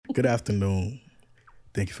Good afternoon.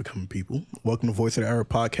 Thank you for coming, people. Welcome to Voice of the Arab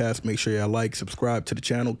podcast. Make sure y'all like, subscribe to the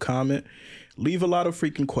channel, comment, leave a lot of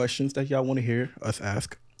freaking questions that y'all want to hear us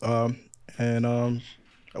ask. And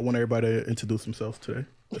I want everybody to introduce themselves today.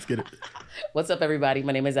 Let's get it. What's up, everybody?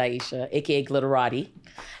 My name is Aisha, aka Glitterati,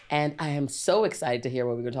 and I am so excited to hear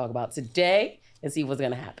what we're going to talk about today and see what's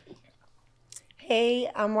going to happen. Hey,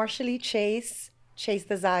 I'm Marshalee Chase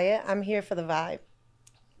Desire. I'm here for the vibe.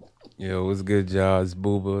 Yo, what's good, y'all? It's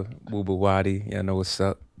Booba Wadi. Y'all know what's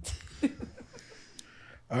up.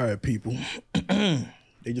 All right, people.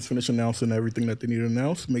 They just finished announcing everything that they need to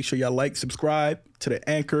announce. Make sure y'all like, subscribe to the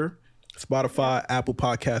Anchor, Spotify, Apple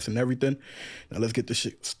Podcasts, and everything. Now let's get this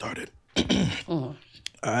shit started. All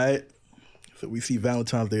right. So we see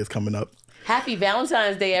Valentine's Day is coming up. Happy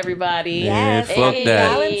Valentine's Day, everybody. Yeah, Yes, fuck hey, that.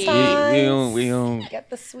 Valentine's. We don't. Get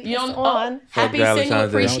the You sweetness don't, on. happy Valentine's Single Day.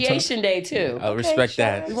 Appreciation Day, too. I respect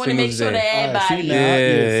that. We want to make sure Singles Day. that everybody...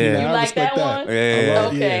 Yeah. You I like respect that one? Yeah. I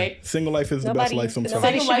love- Okay. Single life is the best life sometimes.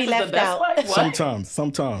 nobody Single should be life is the left best out. life? What? Sometimes.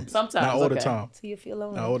 Sometimes, Not all the okay. time. So you feel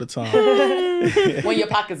lonely. Not all the time. When your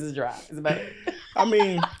pockets is dry. Is it better? I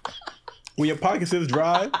mean, when your pockets is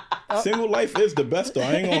dry, single life is the best though.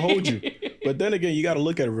 I ain't gonna hold you. But then again, you gotta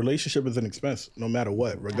look at it. Relationship is an expense, no matter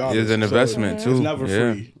what, regardless. It's an investment, too. It's never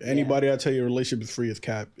Yeah. free. Anybody that tell you a relationship is free is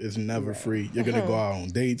cap. It's never free. You're gonna go out on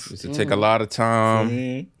dates. It's to take a lot of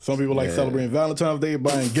time. Some people like celebrating Valentine's Day,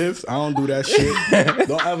 buying gifts. I don't do that shit.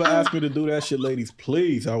 Don't ever ask me to do that shit, ladies.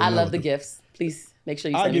 Please. I love the gifts. Please make sure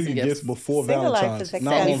you I'll send me give some you gifts. gifts before Single life Valentine's, is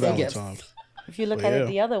not on expensive. Valentine's. If you look But at yeah. it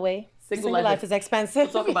the other way, Single single life life is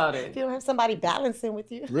expensive. Talk about it. If you don't have somebody balancing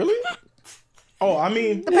with you. Really? Oh, I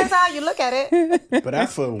mean, Depends how you look at it. but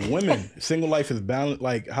that's for women. Single life is balanced.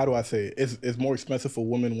 Like, how do I say it? It's more expensive for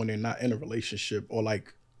women when they're not in a relationship, or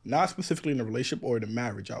like not specifically in a relationship or in a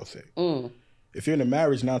marriage. I would say. If you're in a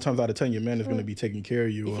marriage, 9 times out of 10, your man is going to be taking care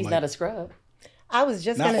of you. If or he's like, not a scrub. I was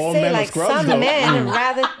just Not going all to say, men are like, scrubs, some though. men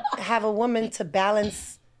rather have a woman to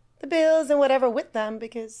balance the bills and whatever with them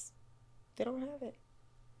because they don't have it.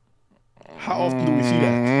 how often do we see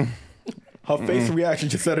that? Her face reaction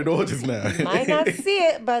just said it all just now. Might not see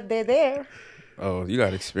it, but they're there. Oh, you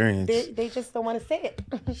got experience. They just don't want to say it.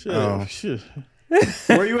 Shit.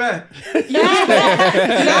 Where you at?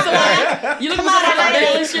 You looking for somebody to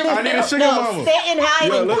balance you? I need a sugar No, mama. stay in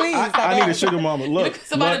hiding, Yo, look, please. I need a sugar mama. Look,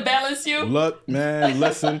 Somebody to look, balance you? look, man,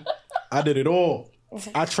 listen. I did it all.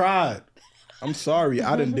 I tried. I'm sorry.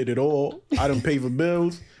 I done did it all. I done paid for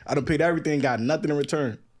bills. I done paid everything. Got nothing in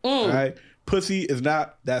return. All right. Pussy is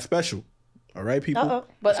not that special. All right, people. Uh-oh.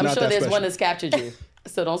 But It's I'm not sure that there's special. one that's captured you.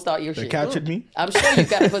 So don't start your That shit. captured me. I'm sure you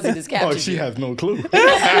got a pussy that's captured Oh, she you. has no clue.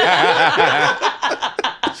 I'm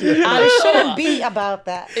It sure. shouldn't be about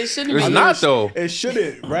that. It shouldn't It's be. not, though. It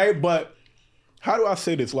shouldn't, right? But how do I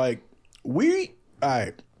say this? Like,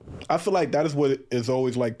 I feel like that is what is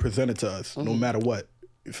always like presented to us, no matter what.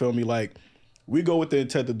 You feel me? Like, we go with the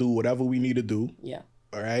intent to do whatever we need to do. Yeah.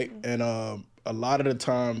 All right. And a lot of the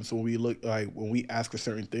times when we look, like, when we ask for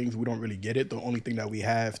certain things, we don't really get it. The only thing that we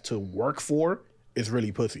have to work for is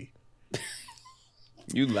really pussy.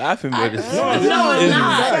 You laughing, but it's No, it's It's not.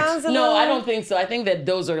 facts. Sounds a No, little- I don't think so. I think that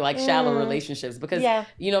those are like shallow relationships because, Yeah.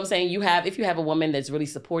 you know what I'm saying? If you have a woman that's really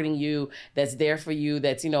supporting you, that's there for you,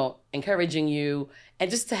 that's, encouraging you,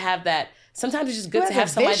 and just to have that, sometimes it's just good Who to has have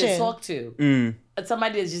a somebody to vision? talk to. And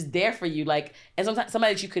somebody that's just there for you, like, and sometimes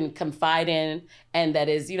somebody that you can confide in, and that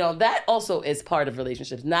is, that also is part of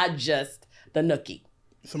relationships, not just the nookie.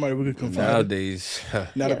 Somebody we could confide in. nowadays.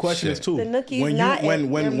 Now the question is too: The nookie's when not it.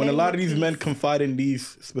 when They're a lot of these mini men nookies. confide in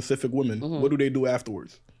these specific women, what do they do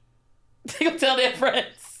afterwards? They'll tell their friends.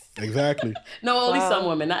 Exactly. No, only some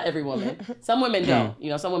women, not every woman. Some women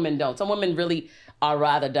don't. Some women don't. Some women really are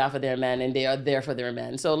rather down for their men and they are there for their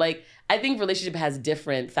men. So, like, I think relationship has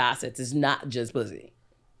different facets. It's not just pussy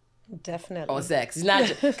Definitely. or sex. It's not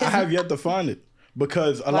just... I have yet to find it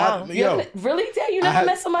because a lot. Wow. Yo, Really, Dad? You never had-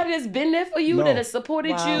 met somebody that's been there for you, No. that has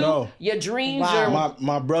supported Wow. you, No. your dreams, Wow. your...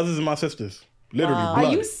 my brothers and my sisters, literally Wow. blood.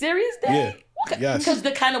 Are you serious, Dad? Yeah. Yes. Because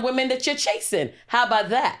the kind of women that you're chasing. How about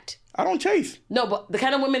that? I don't chase. No, but the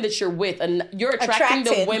kind of women that you're with, and you're attracting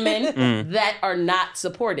the Attracted. women that are not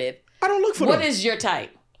supportive. I don't look for What them. is your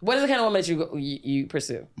type? What is the kind of woman that you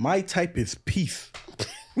pursue? My type is peace.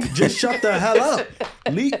 Just shut the hell up.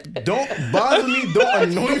 Don't bother me. Don't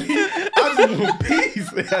annoy me. I just want peace.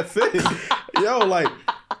 That's it. Yo, like,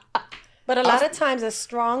 But a lot of times, a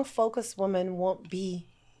strong, focused woman won't be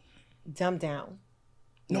dumbed down.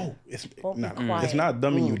 no, it's Won't be not. quiet. It's not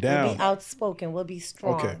dumbing you We'll down. be outspoken. We'll be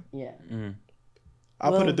strong. Okay. Yeah.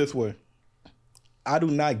 I'll put Well- it this way. I do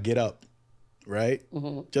not get up, right?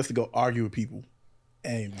 Mm-hmm. Just to go argue with people.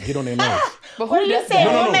 and get on their nerves. But What who do you does say?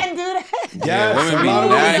 that? Women do that? Yes, women a be lot of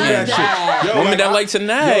women do nagging. that shit. Yo, Women like, that like to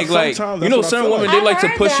nag, like sometimes you know, that's what I certain feel women like. they like I've to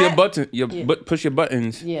heard push your that. button, push your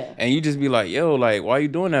buttons, Yeah. and you just be like, yo, like why you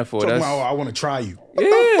doing that for? Talking That's about, oh, I want to try you.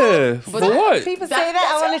 yeah, for what? People That- say that.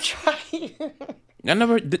 I that's want to try you. I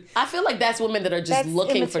never. Did, I feel like that's women that are just That's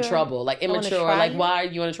looking for immature. trouble, like I wanna immature. try Like, you? why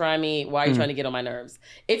you want to try me? Why are you trying to get on my nerves?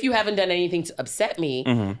 If you haven't done anything to upset me,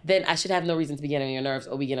 then I should have no reason to be getting on your nerves,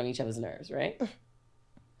 or we get on each other's nerves, right?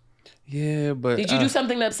 yeah, but Did you do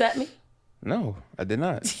something to upset me? No, I did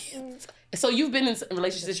not. So you've been in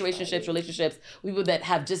relationships, people that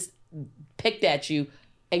have just picked at you,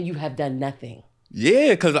 and you have done nothing.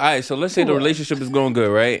 Yeah, cause so let's say the relationship is going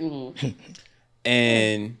good, right?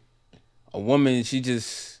 And a woman, she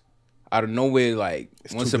just out of nowhere like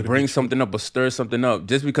wants too to good to bring be something up or stir something up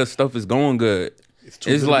just because stuff is going good. It's too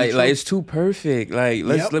good It's to be like true. it's too perfect. Like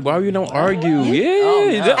let's Yep. like, why we don't argue? Yeah, Oh,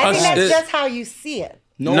 no. just I us- think that's it- just how you see it.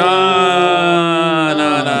 No, No.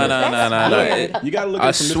 You gotta look at I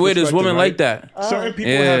it from this swear there's perspective, women right? like that. Certain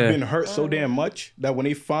people Yeah. have been hurt so damn much that when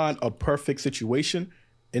they find a perfect situation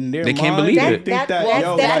in their They mind, can't believe they it. think that, That's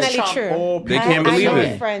yo, definitely like, true. all They people can't are believe I know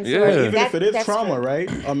it. friends Yeah. who are- Even if it is that's trauma, true. right?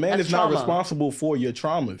 A man That's is not trauma. responsible for your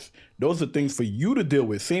traumas. Those are things for you to deal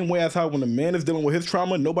with. Same way as how when a man is dealing with his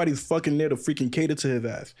trauma, nobody's fucking there to freaking cater to his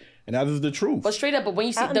ass. And that is the truth. But straight up, but when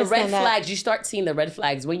you see I the red understand that. flags, you start seeing the red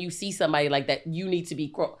flags. When you see somebody like that, you need to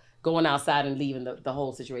be going outside and leaving the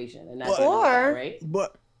whole situation. And that's Or- right.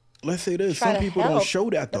 But let's say this: Try some to people don't help show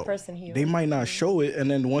that the though. person heal. They might not show it, and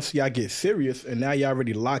then once y'all get serious, and now y'all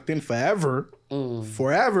already locked in forever, all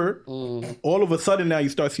of a sudden now you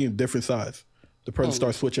start seeing different sides. The person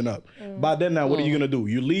starts switching up. By then, now what are you gonna do?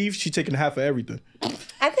 You leave. She taking half of everything.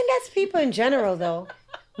 I think that's people in general, though,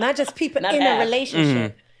 not just people Not in half. a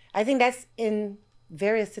relationship. I think that's in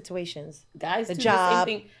various situations. Guys The do job,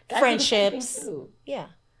 the same thing. Guys do the same friendships. thing too. Yeah,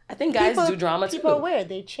 I think guys do drama too. People are weird.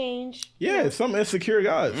 They change. Yeah, some insecure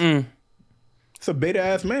guys. It's a beta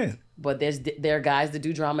ass man. But there are guys that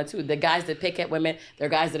do drama too. The guys that pick at women. There are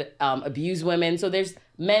guys that abuse women. So there's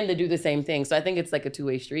men that do the same thing. So I think it's like a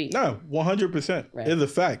two-way street. No, 100%. Right. It's a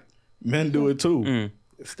fact. Men do it too.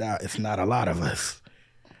 It's not a lot of us.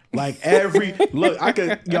 Like every look, I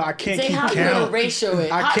can't Say, keep how you gonna count. ratio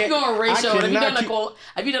it? I How you can't- gonna ratio I it? Have you cannot done keep-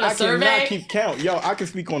 have you done a I survey? cannot keep count. Yo, I can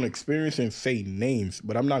speak on experience and say names,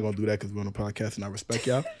 but I'm not gonna do that because we're on a podcast and I respect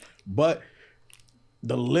y'all. But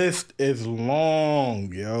the list is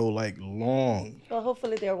long, yo, like long. Well,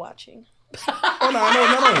 hopefully they're watching. Oh no.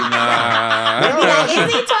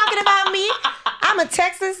 Is he talking about me? I'm a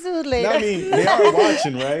Texas dude later. I mean, they are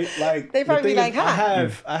watching, right? Like They probably the be thing like,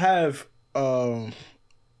 is, "Huh." I have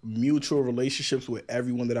mutual relationships with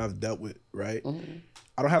everyone that I've dealt with, right?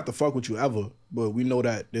 I don't have to fuck with you ever, but we know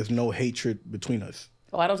that there's no hatred between us.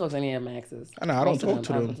 Oh, I don't talk to any of my exes. I know, I don't Most of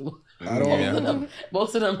talk to them. I don't. Most of them.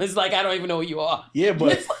 Most of them is like I don't even know who you are. Yeah,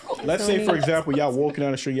 but let's say for example, y'all walking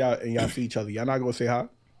down the street, y'all see each other. Y'all not gonna say hi.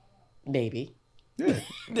 Maybe. Yeah,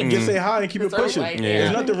 just say hi and keep it That's pushing. right, yeah.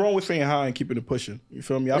 There's nothing wrong with saying hi and keeping it pushing. You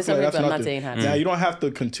feel me? I There's feel like some that's people I'm not nothing. saying hi to. Now you don't have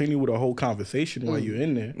to continue with a whole conversation while you're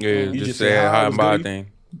in there. Yeah, You just say hi and what's bye good?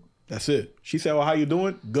 thing. That's it. She said, "Well, how you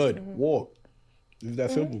doing? Good. Walk." It's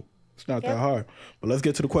that simple. It's not that hard. But let's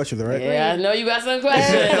get to the questions, all right? Yeah, I know you got some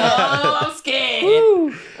questions. Oh, I'm scared.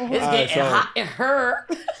 It's getting so- hot in her.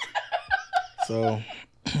 So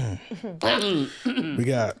we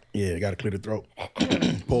got to clear the throat.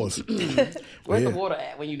 Pause. Where's yeah. the water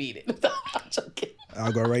at when you need it? I'm joking.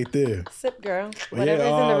 I'll go right there. Sip, girl. But Whatever's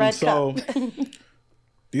in the red so cup.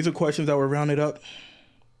 these are questions that were rounded up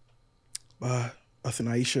by us and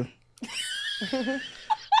Aisha.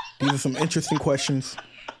 These are some interesting questions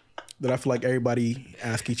that I feel like everybody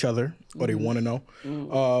ask each other or they want to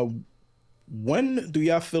know. When do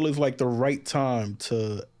y'all feel is like the right time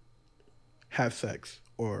to have sex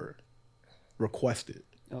or request it?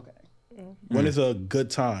 Okay. When is a good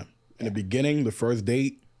time? In the beginning, the first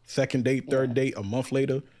date, second date, third date, a month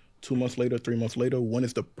later, 2 months later, 3 months later? When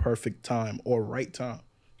is the perfect time or right time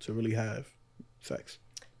to really have sex?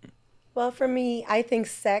 Well, for me, I think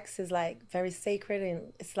sex is like very sacred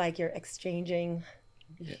and it's like you're exchanging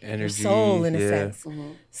Energy, your soul in a yeah. sense.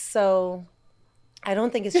 So I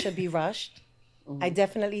don't think it should be rushed. I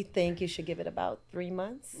definitely think you should give it about 3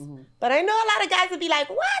 months. But I know a lot of guys would be like,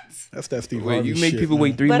 what? That's that Steve Wait, Harvey you make shit, people man.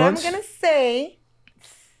 wait 3 But months? I'm going to say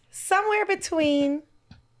somewhere between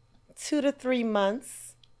 2 to 3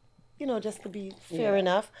 months, just to be fair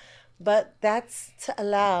enough. But that's to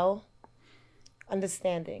allow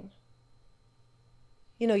understanding.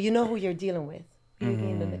 You know who you're dealing with.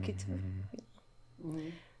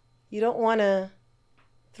 You don't want to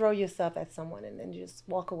throw yourself at someone and then just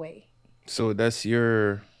walk away. So that's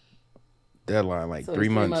your deadline, like So 3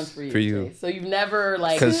 it's months for you. Chase. So you've never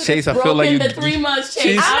like Because Chase, I feel like broken you. the 3 months,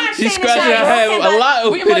 Chase. I'm not She's saying it's scratching her not head broken, a but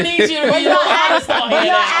lot. We gonna need you to be honest on But here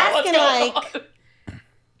you're now. What's asking, going like- on?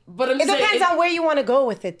 But I'm It saying, depends on where you want to go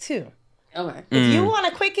with it too. Okay. If you want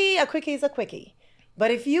a quickie is a quickie.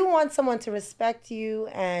 But if you want someone to respect you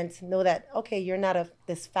and know that, okay, you're not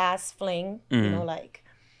this fast fling, you know, like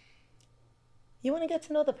you want to get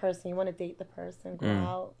to know the person, you want to date the person, go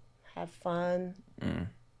out, have fun,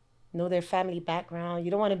 know their family background.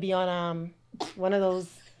 You don't want to be on one of those,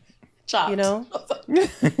 Chopped. you know,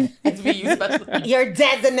 It's for you special. you're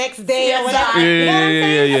dead the next day or Yes, whatever. I- You know what I'm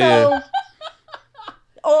saying? Yeah. So,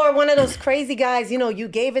 or one of those crazy guys, you know, you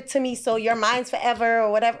gave it to me, so your mine's forever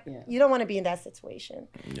or whatever. Yeah. You don't want to be in that situation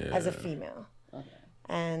as a female. Okay.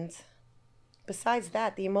 And besides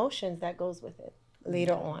that, the emotions that goes with it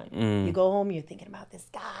later on. Mm. You go home, you're thinking about this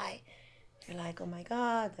guy. You're like, oh my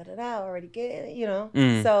God, already get it, you know?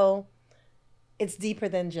 Mm. So it's deeper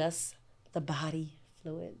than just the body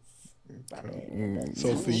fluids.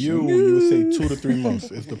 So for you would say 2 to 3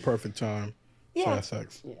 months is the perfect time to Yeah. have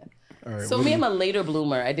sex. Yeah. All right. So what me, do I'm a later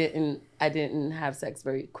bloomer. I didn't have sex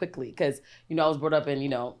very quickly because I was brought up in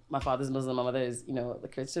my father's Muslim, my mother is the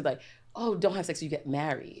Christian. Like, oh, don't have sex, you get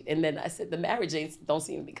married. And then I said the marriage don't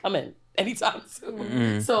seem to be coming anytime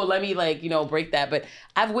soon. So let me break that. But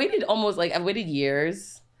I've waited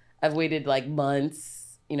years. I've waited like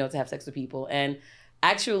months, to have sex with people. And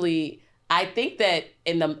actually, I think that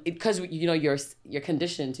because you're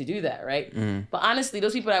conditioned to do that, right? But honestly,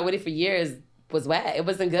 those people that I waited for years was whack. It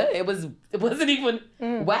wasn't good. It wasn't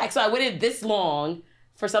even whack. So I waited this long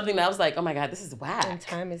for something that I was like, oh my God, this is whack. And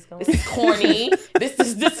time is going. This is corny. this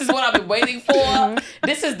is what I've been waiting for.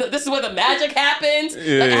 This is where the magic happens.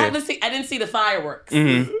 Like I didn't see the fireworks.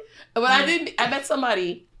 But I met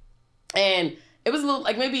somebody, and it was a little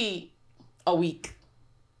like maybe a week,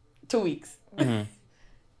 2 weeks.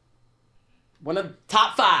 One of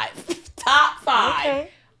top five. Okay.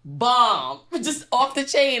 Bomb. Just off the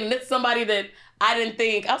chain. And it's somebody that I didn't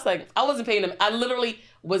think. I was like, I wasn't paying them. I literally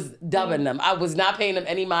was dubbing them. I was not paying them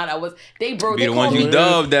any mind. They broke. Be They the called one you me.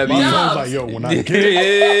 dubbed that. My Be son's Dubs. like, yo, when I get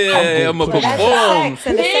it, yeah, I'm gonna That's perform. the sex,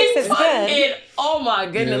 and the sex is good. It, oh my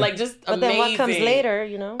goodness, Yeah. like just But amazing. then what comes later,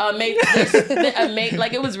 Amazing.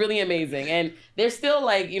 Like it was really amazing. And they're still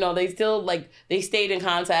they stayed in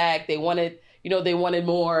contact. They wanted, they wanted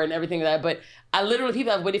more and everything like that. But I literally,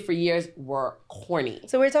 people I've waited for years were corny.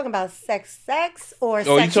 So we're talking about sex or you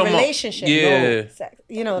sex talking about- relationship. yeah. No, sex. Like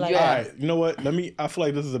Yeah. all right, you know what? I feel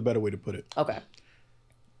like this is a better way to put it. Okay.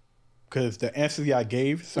 Because the answers I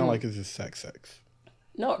gave sound like it's just sex.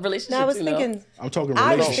 No, relationship. No, I was too, thinking. I'm talking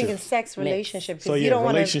I was relationship. thinking sex relationship because So you yeah, don't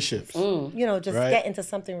want to, relationships. just Right. get into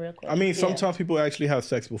something real quick. I mean, sometimes people actually have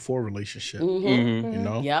sex before relationship. You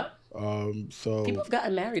know. Yep. So People have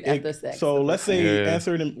gotten married after sex. So let's say Yeah.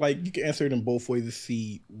 answer it in you can answer it in both ways to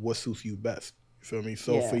see what suits you best. You feel me?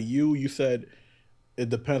 So Yeah. for you said it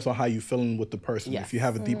depends on how you feeling with the person. Yes. If you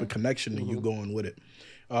have a deeper connection, then you going with it.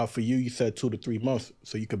 For you said 2 to 3 months,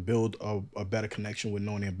 so you could build a better connection with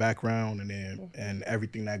knowing their background and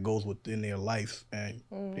everything that goes within their life, and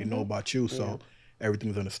they know about you, so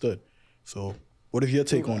everything's understood. So, what is your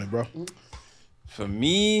take on it, bro? For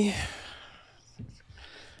me,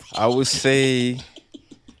 I would say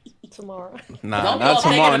tomorrow. nah, Don't be not all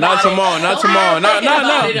thinking tomorrow, not about it. tomorrow, not Don't be tomorrow, all not thinking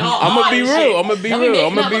about it all I'm gonna hard be and real. shit. I'm gonna be Don't be real.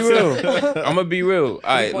 I'm making gonna be up real. I'm gonna be real. All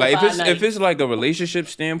right, like 3.5 if it's like a relationship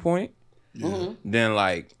standpoint, then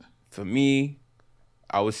like for me,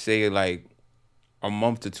 I would say like a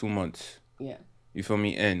month to 2 months. Yeah. You feel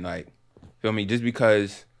me? And like, feel me? Just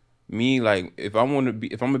because me, like, if I'm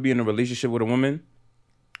gonna be in a relationship with a woman,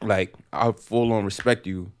 like, I'll full on respect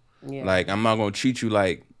you. Yeah. Like, I'm not gonna treat you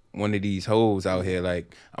like one of these hoes out here.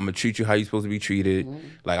 Like, I'm gonna treat you how you're supposed to be treated.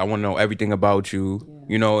 Like, I wanna know everything about you,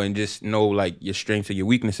 and just know like your strengths and your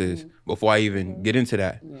weaknesses before I even get into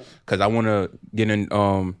that. Cause I wanna get in.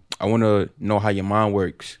 I wanna know how your mind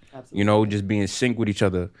works. Absolutely. Just be in sync with each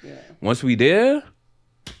other. Yeah. Once we there.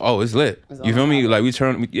 Oh, it's lit. You feel me? Like it's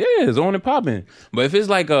on and popping. But if it's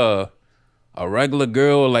like a regular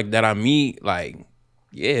girl like that I meet, like,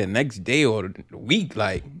 next day or the week,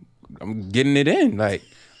 like I'm getting it in. Like,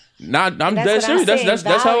 I'm That's dead what I'm serious. saying,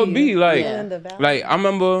 That's how it be. value. Like, Yeah. The value. like I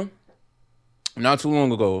remember not too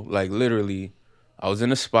long ago, like literally, I was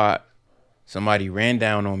in a spot, somebody ran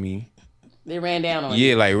down on me. They ran down on you.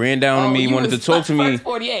 Yeah, like ran down on me, you wanted to was talk to me. first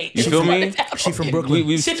 48. You feel me? She from We Brooklyn.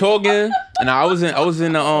 was talking, and I was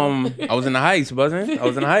in the Heights, wasn't? I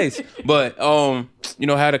was in the Heights, but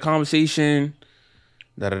had a conversation,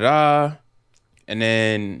 and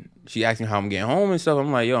then she asked me how I'm getting home and stuff.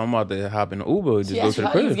 I'm like, yo, I'm about to hop in the Uber, just She go asked to you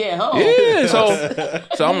the how you was crib. getting home. Yeah,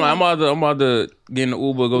 so I'm like, I'm about to get in the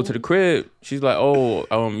Uber, go to the crib. She's like,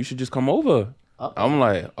 oh, you should just come over. I'm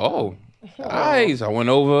like, oh, all right. So I went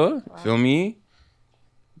over, feel me?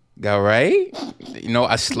 Got right. You know,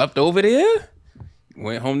 I slept over there.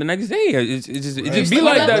 Went home the next day. It just be You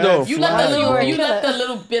like left- that though. You left Flag. a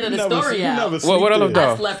little bit of the story out. What I left I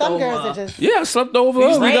out? slept Some over. girls are just. Yeah, I slept over. You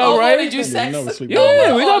We slept got over, right. Did you Yeah, you sex? never sleep Yeah,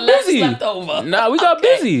 over we or got left busy. Slept over. Nah, we got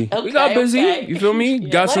busy. We Okay, got busy. okay. You feel me?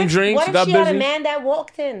 Got some drinks. What if Got she had a busy. man that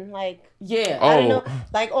walked in? Like, Yeah. I don't Oh. know.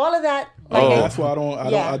 Like, all of that. Like, Oh. That's why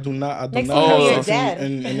I do not Next have thing you sex hear dead.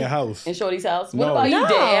 in the house. In Shorty's house. No. What about you, No,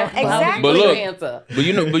 Dad? exactly. But look, answer. But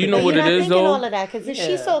you know what you're it not is thinking though. all of that because if Yeah.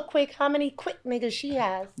 she's so quick, how many quick niggas she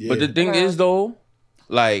has? Yeah. But the thing is though,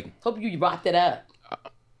 like, Hope you rocked it up.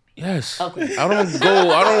 yes, Okay. I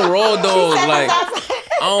don't roll dog like.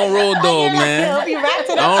 I don't roll dog, man.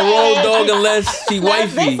 I don't roll dog unless she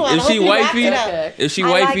wifey. If she wifey, if she I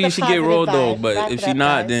like wifey, the she get positive roll dog. vibes. But Wrap if it she up,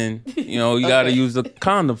 not, guys. then you gotta use the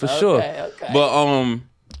condom for sure. Okay. But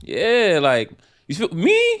yeah, like you feel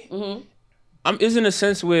me. Mm-hmm. I'm is in a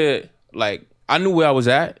sense where like I knew where I was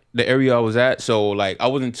at, the area I was at, so like I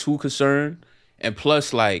wasn't too concerned. And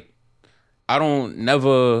plus, like I don't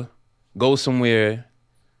never go somewhere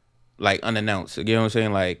like unannounced. You know what I'm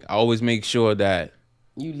saying? Like I always make sure that.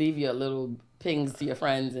 You leave your little pings to your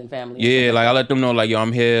friends and family. Yeah, like I let them know, like, yo,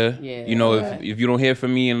 I'm here. Yeah. You know, Right. if you don't hear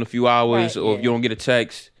from me in a few hours, Right, or if you don't get a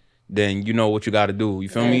text, then you know what you got to do. You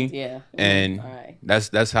feel me? Yeah. And All right.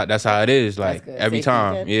 that's how it is. Like good. every Safety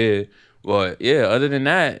time. good. Yeah. But yeah, other than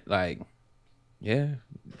that, like, yeah,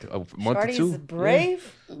 a month or Shorty's two.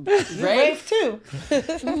 brave. Brave? Brave too.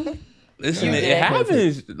 Listen, You it did.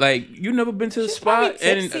 happens. Like you never been to a spot probably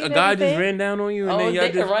and tipsy a and guy just everything. ran down on you, and Oh, then they y'all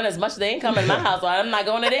can just run as much as they ain't coming to my house, so I'm not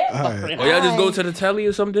going to that. Alright. or y'all just go Hi. to the telly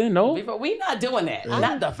or something. No. Before, we not doing that.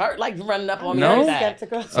 Not the first, like running up on me No? like that.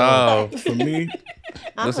 Skeptical. Oh, For me,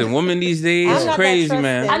 listen, women these days I'm is not that crazy,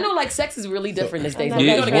 man. trusting. I know, like, sex is really different these days. I'm But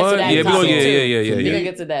not we're that going to get to what? that Yeah, we topic, gonna- yeah, too. yeah, yeah, yeah, We're yeah. going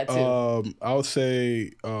to get to that, too. I would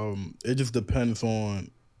say it just depends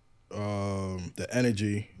on the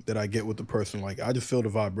energy that I get with the person. Like I just feel the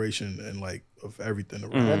vibration and like of everything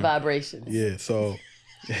around. The vibrations. Yeah, so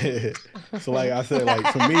so like I said, like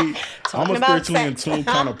for me, I'm Talking a about spiritually in sex. tune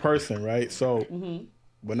kind of person, right? So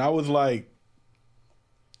when I was like,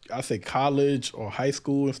 I say college or high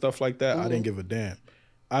school and stuff like that, I didn't give a damn.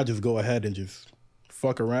 I just go ahead and just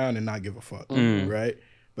fuck around and not give a fuck, right?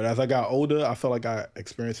 But as I got older, I felt like I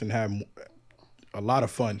experienced and had a lot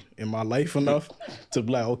of fun in my life enough to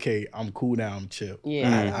be like, okay, I'm cool now, I'm chill.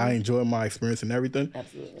 Yeah. I enjoy my experience and everything.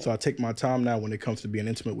 Absolutely. So I take my time now when it comes to being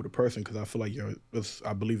intimate with a person because I feel like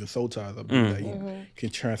I believe in soul ties. I believe that you can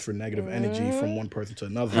transfer negative energy from one person to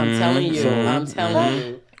another. I'm telling you. So- I'm telling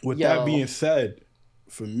you. With Yo. that being said,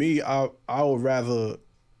 for me, I would rather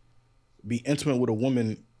be intimate with a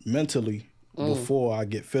woman mentally before I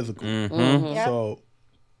get physical. Yep. So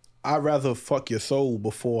I'd rather fuck your soul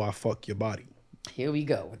before I fuck your body. Here we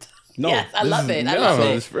go. No, Yes, I this love is- it. I no, love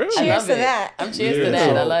it. it's real. I Cheers love to it. that. I'm cheers Yeah. to that.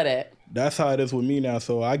 I So- love that. That's how it is with me now.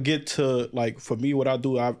 So I get to, like, for me, what I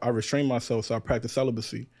do, I restrain myself. So I practice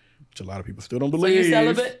celibacy, which a lot of people still don't So believe. you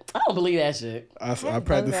celibate? I don't believe that shit. I done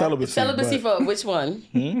practice that. celibacy. Celibacy but for which one?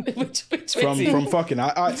 which from fucking.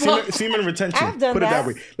 Semen retention. I've done Put it that. that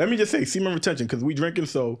way. Let me just say semen retention because we drinking,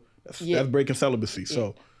 so that's breaking celibacy.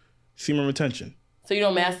 So semen retention. So you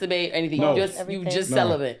don't masturbate or anything. No. You just Everything. No.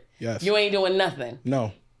 celibate. Yes. You ain't doing nothing.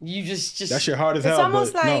 No, You just that shit hard as It's hell.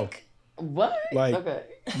 almost but like what? Like- Okay.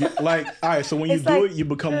 no. Like, all right. So when you It's do like it, you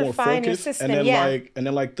become more purifying your focused, system, and then yeah. like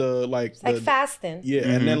like fasting. Yeah,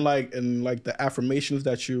 and then like the affirmations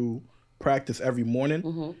that you practice every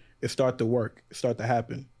morning, it start to work. It start to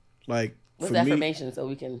happen. Like What's for me, affirmation so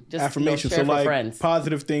we can just affirmations. share So for like friends.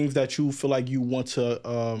 positive things that you feel like you want to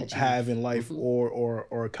have in life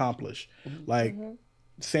or accomplish. Like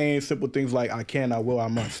saying simple things like I can, I will, I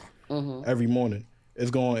must every morning. It's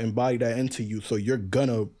going to embody that into you. So you're going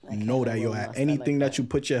to know that you're at anything that you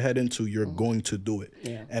put your head into, you're going to do it.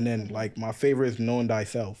 Yeah. And then like my favorite is knowing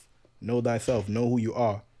thyself. Know thyself. Know who you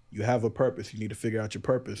are. You have a purpose. You need to figure out your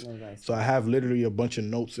purpose. So I have literally a bunch of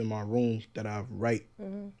notes in my room that I write.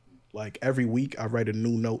 Like every week I write a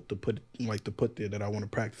new note to put there that I want to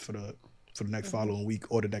practice for the next following week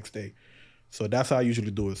or the next day. So that's how I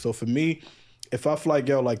usually do it. So for me, if I feel like,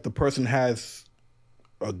 yo, like the person has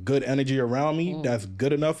a good energy around me that's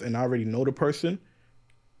good enough and I already know the person,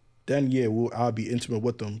 then yeah, I'll be intimate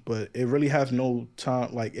with them. But it really has no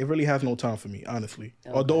time. Like it really has no time for me, honestly.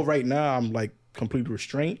 Although right now I'm like completely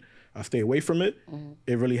restrained, I stay away from it. Mm-hmm.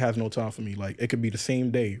 It really has no time for me. Like it could be the same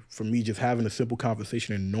day for me just having a simple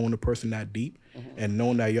conversation and knowing the person that deep Mm-hmm. and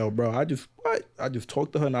knowing that, yo, bro, I just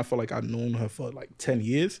talked to her and I feel like I've known her for like 10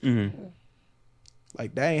 years.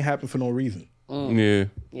 Like that ain't happened for no reason. Yeah. Yeah.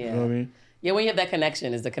 You know what I mean? Yeah, when you have that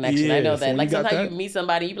connection is the connection. Yeah, I know so that. when Like you got sometimes that- you meet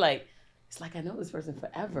somebody, you be like, it's like I know this person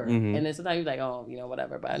forever. And then sometimes you're like, oh,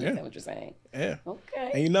 whatever. But I understand what you're saying. Yeah.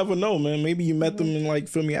 Okay. And you never know, man. Maybe you met them in like,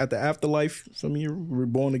 feel me, at the afterlife. Feel me, you're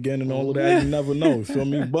reborn again and all of that. You never know, feel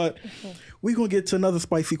me? But we're going to get to another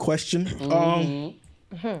spicy question. This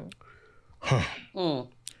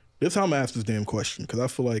is how I'm going to ask this damn question because I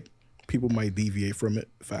feel like people might deviate from it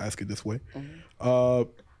if I ask it this way.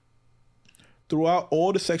 Throughout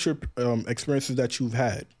all the sexual experiences that you've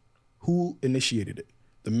had, who initiated it?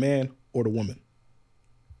 The man or the woman?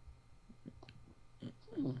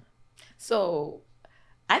 So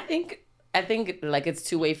I think like it's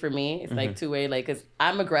two-way for me. It's like two-way, like, because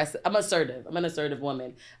I'm aggressive. I'm assertive. I'm an assertive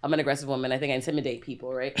woman. I'm an aggressive woman. I think I intimidate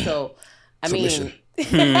people, right? So I Submission.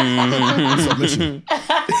 mean,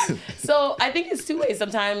 so I think it's two ways.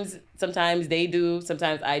 Sometimes they do,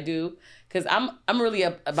 sometimes I do. Because I'm really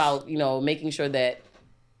about, making sure that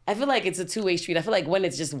I feel like it's a two-way street. I feel like when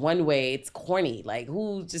it's just one way, it's corny. Like,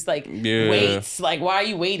 who just like waits? Like, why are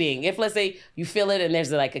you waiting? If, let's say, you feel it and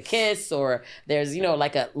there's like a kiss or there's,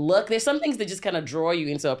 like a look. There's some things that just kind of draw you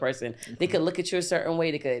into a person. They could look at you a certain way.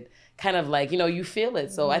 They could kind of like, you feel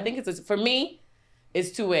it. So I think for me,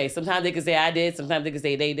 it's two ways. Sometimes they could say I did. Sometimes they could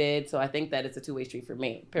say they did. So I think that it's a two-way street for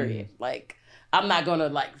me, period. Like, I'm not going to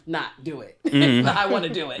like not do it. I want to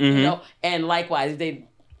do it, And likewise, they,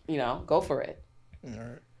 go for it. All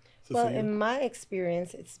right. Well, in my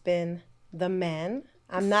experience, it's been the men.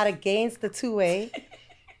 I'm not against the two-way,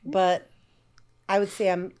 but I would say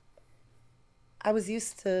I was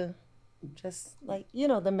used to just like,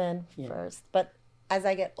 the men first. But as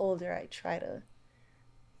I get older, I try to,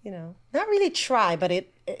 not really try, but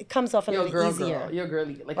it comes off a little easier. Girl. You're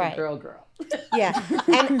girly, like Right. a girl. Yeah.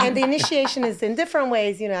 And the initiation is in different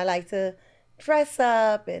ways. I like to dress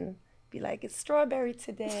up and be like, it's strawberry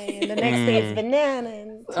today, and the next day it's banana,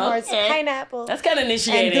 and tomorrow it's pineapple. That's kind of and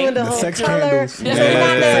initiating. doing the whole sex color. candles. So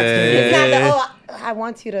it's not the, I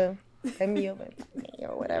want you to send me over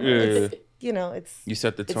or whatever. Yeah. It's, it's You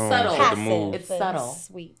set the tone, subtle. set the passive mood. It's and subtle.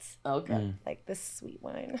 sweet. Okay. Like this sweet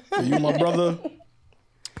wine. So you, my brother,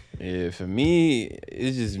 Yeah, for me,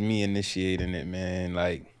 it's just me initiating it, man.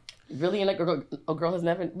 Like, Really, and a girl has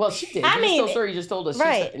never. Well, she did. I You're mean, so sorry. You just told us.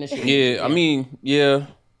 right. She initiated. yeah, I mean, yeah,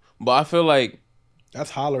 but I feel like that's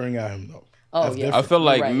hollering at him, though. Oh, That's yeah. different. I feel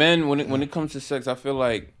like Right. men when it comes to sex, I feel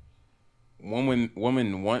like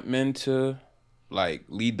women want men to like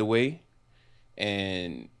lead the way,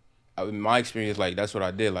 and in my experience, like that's what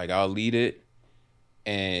I did. Like I'll lead it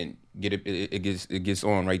and get it gets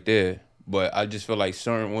on right there. But I just feel like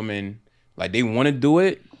certain women like they want to do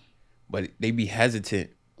it, but they be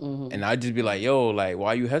hesitant, and I just be like, yo, like why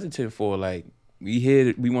are you hesitant for? Like we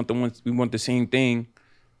want the same thing.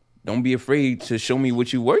 Don't be afraid to show me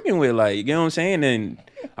what you working with. Like, you know what I'm saying? And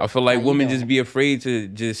I feel like women just be afraid to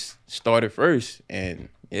just start it first. And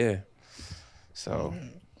yeah. So.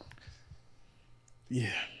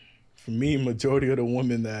 Yeah. For me, majority of the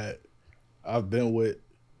women that I've been with,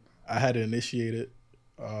 I had to initiate it.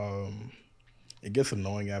 It gets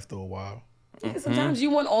annoying after a while. Sometimes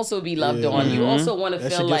you want to also be loved on. You also want to That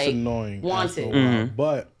feel shit gets like annoying after a wanted. while.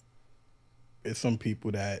 But it's some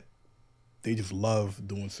people that they just love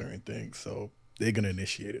doing certain things, so they're gonna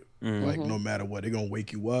initiate it. Like no matter what, they're gonna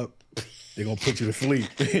wake you up, they're gonna put you to sleep.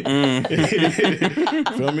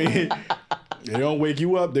 Feel me? They don't wake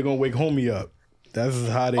you up, they're gonna wake homie up. That's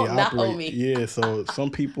how they not operate. homie. Yeah, so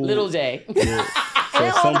some people Little J. Yeah, And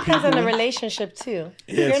it all some depends on the people- relationship too.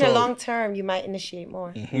 If Yeah, you're in a so- long term, you might initiate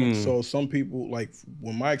more. So some people, like,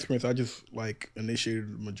 with my experience, I just like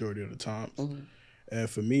initiated the majority of the times. And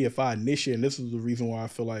for me, if I initiate, and this is the reason why I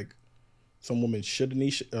feel like some women should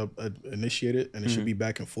initiate it, and it should be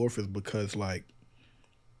back and forth, is because like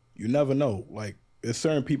you never know. Like there's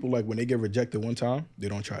certain people, like when they get rejected one time, they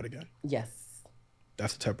don't try it again. Yes.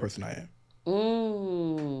 That's the type of person I am.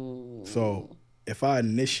 Mm. So if I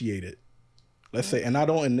initiate it, let's say, and I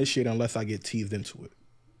don't initiate unless I get teased into it.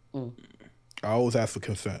 I always ask for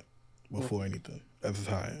consent before anything. That's just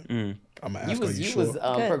how I am. I'm gonna ask, are you sure? was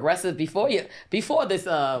progressive before this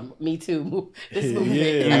Me Too movement.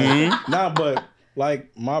 Yeah. Nah, but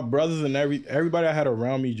like my brothers and everybody I had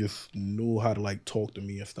around me just knew how to like talk to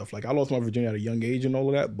me and stuff. Like I lost my virginity at a young age and all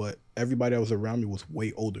of that, but everybody that was around me was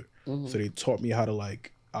way older. So they taught me how to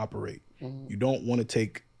like operate. You don't want to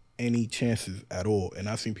take any chances at all. And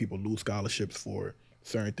I've seen people lose scholarships for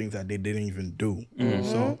certain things that they didn't even do.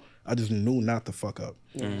 So I just knew not to fuck up.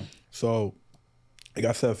 So, like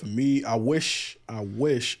I said, for me, I wish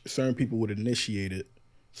certain people would initiate it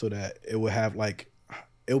so that it would have like,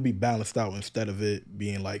 it would be balanced out instead of it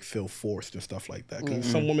being like feel forced and stuff like that. Because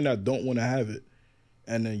some women that don't want to have it,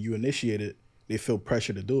 and then you initiate it, they feel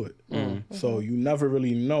pressure to do it. So you never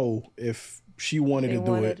really know if she wanted to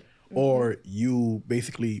do it or you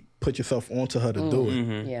basically put yourself onto her to do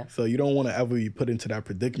it. Yeah. So you don't want to ever be put into that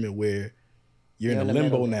predicament where you're in a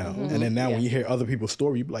limbo now. And then now when you hear other people's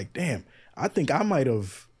story, you be like, damn, I think I might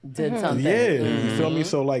have Did something. Yeah, you feel me?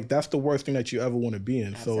 So like that's the worst thing that you ever want to be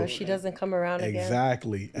in. So she doesn't come around again.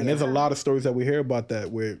 Exactly. And there's a lot of stories that we hear about that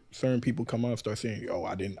where certain people come out and start saying, "Oh,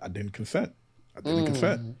 I didn't consent. I didn't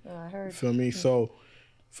consent." Oh, I heard. You feel me? So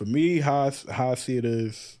for me, how I see it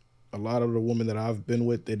is a lot of the women that I've been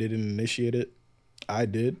with, they didn't initiate it. I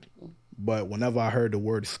did. But whenever I heard the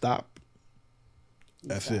word stop,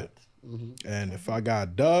 that's it. And if I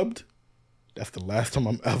got dubbed, that's the last time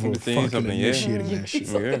I'm ever fucking initiating that shit.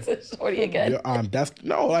 Shorty again. Yeah, that's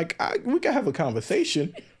no, like we could have a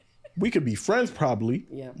conversation. We could be friends probably.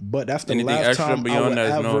 Yeah. But that's the Anything last extra time I beyond would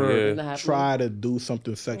that is no, ever yeah. try to do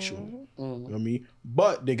something sexual. You know what I mean?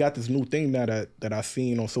 But they got this new thing that I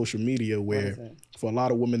seen on social media where for a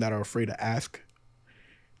lot of women that are afraid to ask,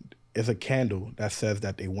 it's a candle that says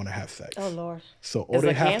that they want to have sex. Oh Lord! So all There's they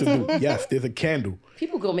a have to candle? do, yes, there's a candle.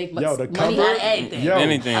 People go make Yo, the money cover, out of anything. yo,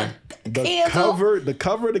 Anything. The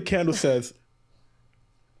cover of the candle says,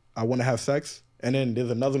 "I want to have sex," and then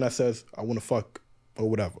there's another one that says, "I want to fuck" or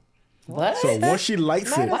whatever. What? So once she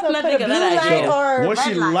lights Might it, as Why well not put a think of blue that light idea? or Once red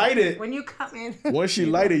she light light it- when you come in. once she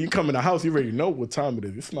light it, you come in the house, you already know what time it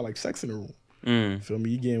is. It smell like sex in the room. Feel me?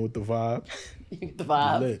 You getting with the vibe. You get the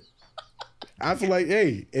vibe. Lit. I feel like,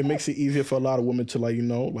 hey, it makes it easier for a lot of women to like,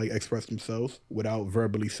 express themselves without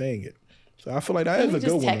verbally saying it. So I feel like that is a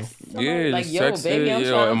good one. text somebody, Yeah, like, just yo, text baby, it, I'm yo,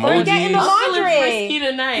 trying to Or get in the emojis. I'm feeling laundry. frisky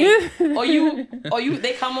tonight. or you,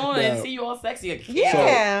 they come on and Yeah. see you all sexy. Like,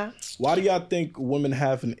 Yeah. Why do y'all think women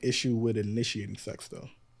have an issue with initiating sex though?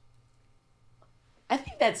 I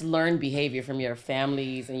think that's learned behavior from your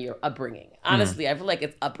families and your upbringing. Honestly, I feel like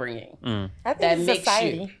it's upbringing I think that it's makes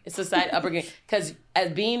society. you. It's society upbringing because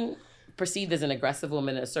as being perceived as an aggressive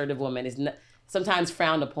woman, an assertive woman is sometimes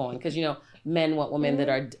frowned upon because men want women that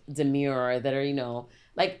are demure, that are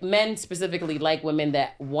like men specifically like women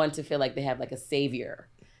that want to feel like they have like a savior.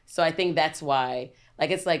 So I think that's why.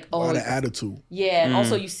 Like it's like Why the attitude? yeah, and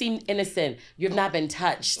also you seem innocent. You've not been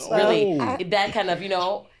touched, really. That kind of,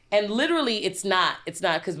 and literally it's not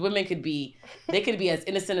because women could be as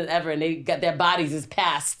innocent as ever and they got their bodies is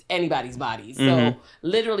past anybody's bodies. So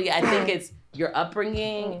literally I think it's your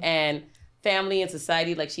upbringing and family and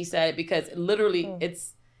society, like she said, because literally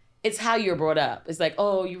it's how you're brought up. It's like,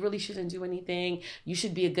 oh, you really shouldn't do anything. You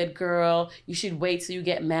should be a good girl. You should wait till you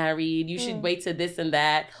get married. You should wait till this and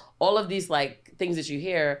that. All of these like things that you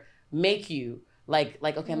hear make you like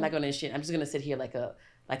okay, I'm not gonna shit. I'm just gonna sit here like a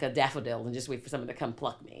daffodil and just wait for someone to come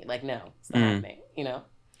pluck me. Like, no, it's not happening.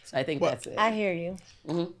 So I think that's it. I hear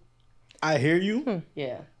you. I hear you.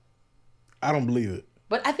 Yeah. I don't believe it.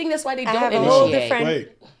 But I think that's why they I don't have a whole initiate. different-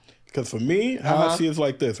 Wait, because for me, how I see it's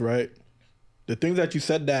like this, right? The things that you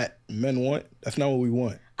said that men want, that's not what we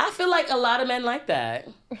want. I feel like a lot of men like that.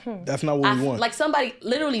 That's not what we want. Like somebody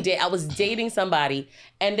literally did. I was dating somebody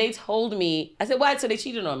and they told me, I said, why? So they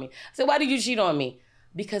cheated on me. I said, why did you cheat on me?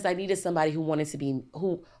 Because I needed somebody who wanted to be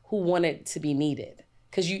who wanted to be needed.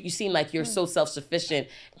 Because you seem like you're so self-sufficient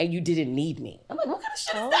and you didn't need me. I'm like, what kind of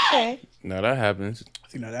shit is that? Okay. No, that happens.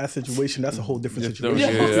 See, now that situation, that's a whole different Yeah,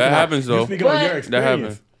 situation. that happens though. You're speaking on your But- experience. That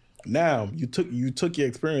happens. Now you took your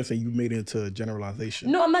experience and you made it into a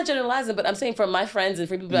generalization. No, I'm not generalizing, but I'm saying from my friends and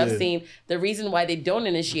from people Yeah. I've seen, the reason why they don't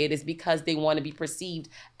initiate is because they want to be perceived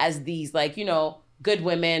as these, like, good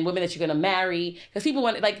women that you're going to marry. Because people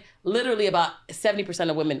want, like, literally about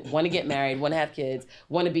 70% of women want to get married, want to have kids,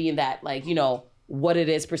 want to be in that, like, what it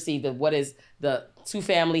is perceived of what is the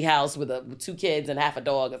 2-family house with 2 kids and half a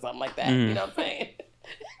dog or something like that. You know what I'm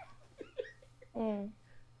saying?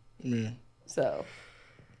 Yeah. So,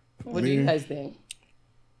 what do you guys think?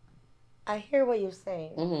 I hear what you're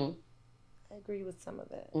saying. Mm-hmm. I agree with some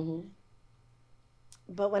of it. Mm-hmm.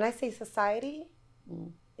 But when I say society,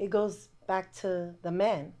 it goes back to the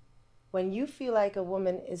men. When you feel like a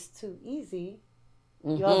woman is too easy,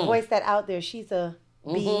 you'll voice that out there. She's a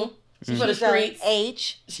B. She's for the She's a streets.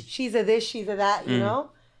 H. She's a this, she's a that,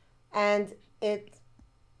 And it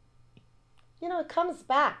comes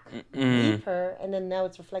back deeper, and then now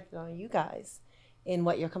it's reflected on you guys in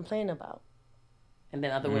what you're complaining about. And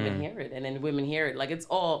then other women hear it, and then women hear it. Like, it's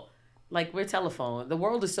all Like we're telephone. The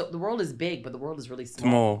world is big, but the world is really small.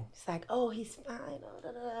 Small. It's like, oh, he's fine. Oh,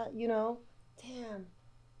 da, da, da. You know, damn.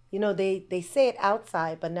 You know, they say it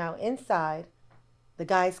outside, but now inside, the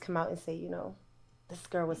guys come out and say, you know, this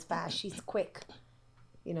girl was fast. She's quick.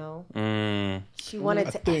 You know, she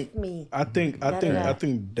wanted to F me. I think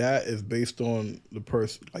that is based on the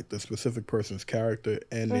person, like the specific person's character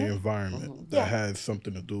and the environment that has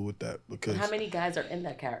something to do with that. Because how many guys are in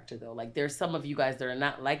that character though? Like there's some of you guys that are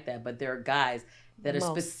not like that, but there are guys that are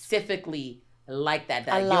specifically like that.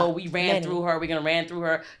 That yo, we ran through her. We're gonna ran through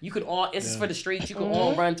her. You could all. It's for the streets. You can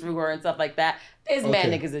all run through her and stuff like that. There's mad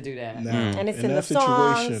niggas that do that. Now, and it's in in that the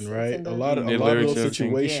songs, situation, right? in the, A lot of those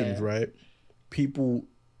situations, Yeah. right? People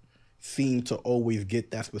seem to always get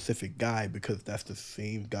that specific guy because that's the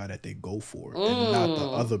same guy that they go for, and not the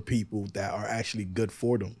other people that are actually good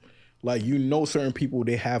for them. Like, you know, certain people,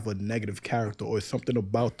 they have a negative character or something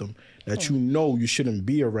about them that you know you shouldn't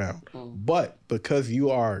be around. But because you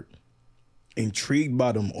are intrigued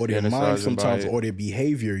by them or their mind sometimes or their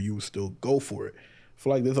behavior, you still go for it. I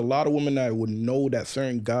feel like there's a lot of women that would know that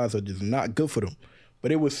certain guys are just not good for them, but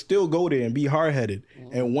they would still go there and be hard-headed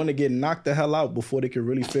and want to get knocked the hell out before they can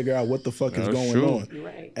really figure out what the fuck is going on. You're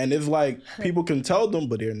right. And it's like, people can tell them,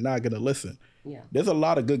 but they're not going to listen. Yeah. There's a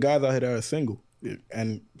lot of good guys out here that are single.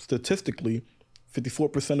 And statistically,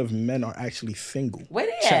 54% of men are actually single. Where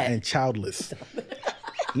they at? And childless.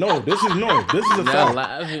 This is a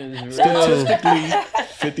fact. Statistically,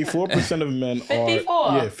 54% of men 54?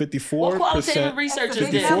 are 54%. What qualitative research is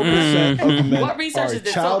this? 54% of men What research are is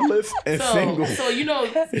this? childless and single. So you know,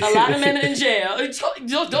 a lot of men are in jail.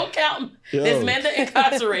 Don't count them. There's men that are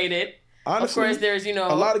incarcerated. Honestly, of course, there's a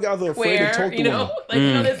lot of guys are afraid queer, to talk to you know, women. like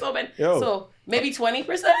you know, there's so many. Yo. So maybe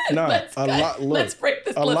 20%. Nah, Let's break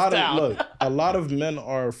this list down. A lot of men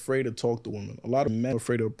are afraid to talk to women. A lot of men are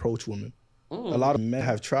afraid to approach women. A lot of men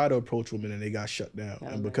have tried to approach women and they got shut down.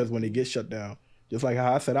 And because when they get shut down, just like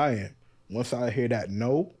how I said I am, once I hear that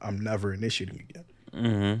no, I'm never initiating again.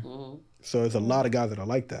 So there's a lot of guys that are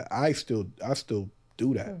like that. I still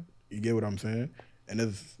do that. You get what I'm saying? And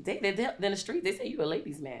it's They in the street, they say you a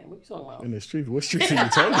ladies' man. What you talking about? in the streets. What streets are you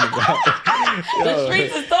talking about? The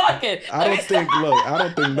streets is talking. I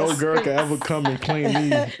don't think no girl can ever come and claim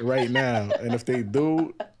me right now. And if they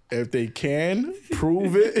do, if they can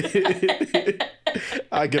prove it,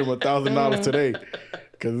 I get them $1,000 today.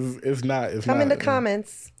 Because it's not. Come in the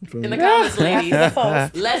comments. In the comments, ladies.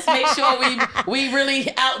 Let's make sure we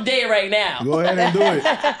really out there right now. Go ahead and do it.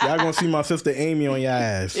 Y'all gonna see my sister Amy on your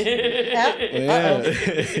ass. Yeah.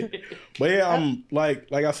 But yeah, I'm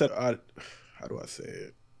like I said, how do I say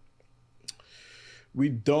it? We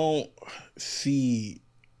don't see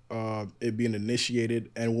it being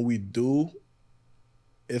initiated, and when we do,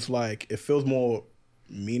 it's like it feels more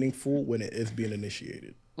meaningful when it is being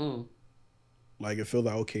initiated. Like it feels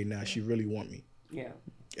like, okay, now she really want me. Yeah.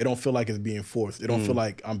 It don't feel like it's being forced. It don't feel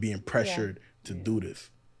like I'm being pressured to do this.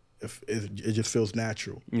 It just feels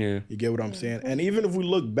natural. Yeah. You get what I'm saying? And even if we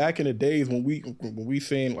look back in the days when we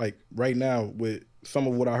saying, like right now, with some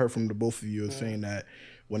of what I heard from the both of you is saying that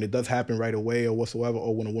when it does happen right away or whatsoever,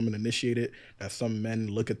 or when a woman initiated, that some men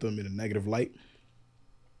look at them in a negative light.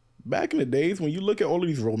 Back in the days when you look at all of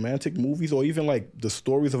these romantic movies or even like the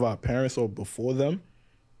stories of our parents or before them,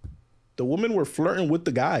 the women were flirting with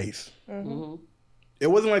the guys. It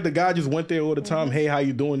wasn't like the guy just went there all the time. Hey, how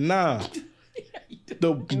you doing? Nah.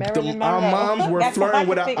 Our moms were flirting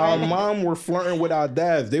with our mom were flirting with our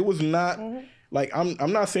dads. They was not like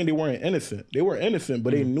I'm not saying they weren't innocent. They were innocent,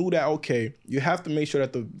 but they knew that okay, you have to make sure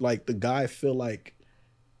that the guy feel like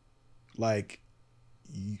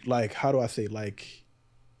how do I say, like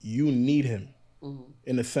you need him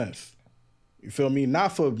in a sense. You feel me?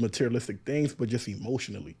 Not for materialistic things, but just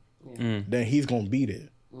emotionally. Then he's gonna be there.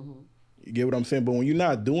 You get what I'm saying? But when you're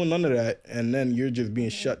not doing none of that, and then you're just being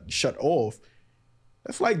shut off,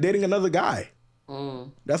 that's like dating another guy.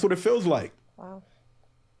 That's what it feels like. Wow.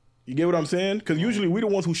 You get what I'm saying? Because usually we the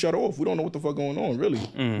ones who shut off. We don't know what the fuck going on, really.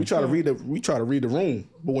 We try to read the room.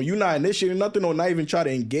 But when you're not initiating nothing or not even try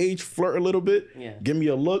to engage, flirt a little bit, give me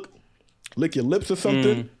a look, lick your lips or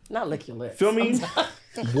something. Not lick your lips. Feel me?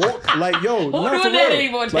 Walk like yo. Who not doing for that real.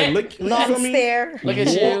 anymore, Like Jay? lick, you Long feel me? stare. Look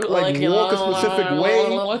at you. Walk a specific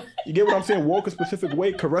way. You get what I'm saying? Walk a specific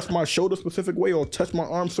way. Caress my shoulder a specific way, or touch my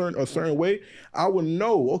arm a certain way. I would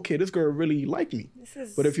know. Okay, this girl really like me.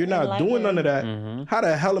 But if you're not doing none of that, how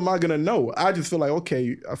the hell am I gonna know? I just feel like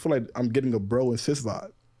okay. I feel like I'm getting a bro and sis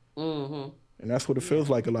vibe. And that's what it feels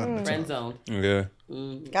like a lot of the Friend time. zone. Yeah.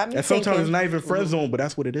 Got me And sometimes thinking. it's not even friend zone, but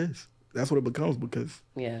that's what it is. That's what it becomes because.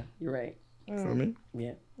 Yeah, you're right. You feel me?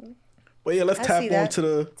 Yeah. But yeah, let's I tap see that. onto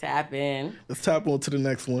the Tap in. let's tap onto the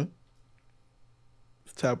next one.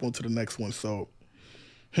 tap on to the next one. So,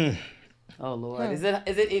 Oh Lord, is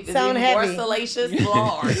it Sound even more heavy. salacious?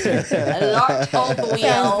 Lord, Lord, oh the wheel,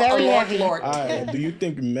 Sounds very Lord, heavy. Lord. all right, do you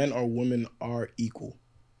think men or women are equal?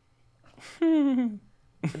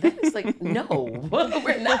 It's like no,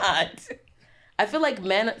 we're not. I feel like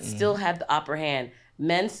men still have the upper hand.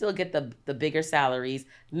 Men still get the bigger salaries.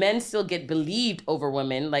 Men still get believed over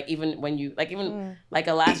women. Like even when you like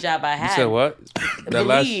a last job I had. You said what? That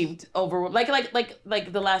last. Believed over like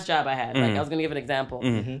the last job I had. Like I was gonna give an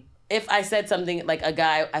example. If I said something like a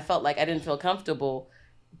guy, I felt like I didn't feel comfortable.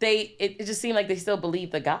 It just seemed like they still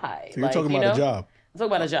believed the guy. So you're talking about a job. I'm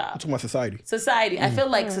talking about a job. I'm talking about society. Society. I feel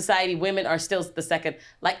like society, women are still the second,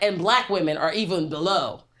 like, and black women are even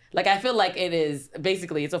below. Like, I feel like it is,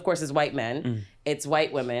 basically, it's, of course, it's white men, it's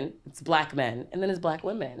white women, it's black men, and then it's black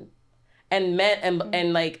women. And men,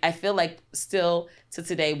 and like, I feel like still to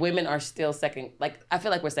today, women are still second, like, I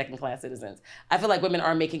feel like we're second class citizens. I feel like women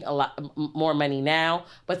are making a lot more money now,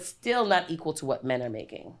 but still not equal to what men are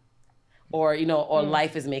making. Or, or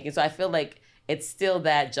life is making. So I feel like it's still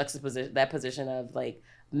that juxtaposition, that position of like,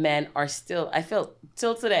 men are still, I feel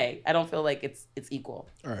till today, I don't feel like it's equal.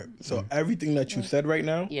 All right. So everything that you said right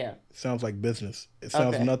now sounds like business. It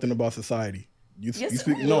sounds nothing about society. You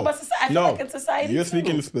speak about society. I feel like it's society You're too.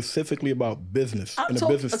 speaking specifically about business in the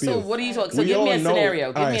business field. So what are you talking? So give me a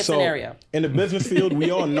scenario. Give me a scenario. In the business field, we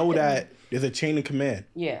all know that there's a chain of command.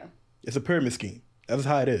 Yeah. It's a pyramid scheme. That's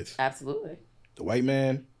how it is. Absolutely. The white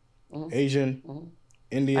man, Asian,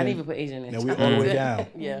 Indian. I didn't even put Asian in. And we all the way down.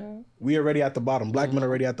 Yeah. We already at the bottom. Black men are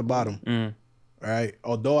already at the bottom. All right.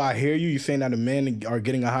 Although I hear you saying that the men are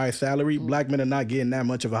getting a higher salary, black men are not getting that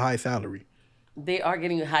much of a high salary. They are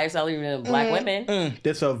getting a higher salary than black women.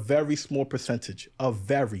 There's a very small percentage.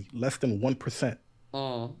 Less than 1%.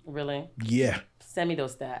 Really? Yeah. Send me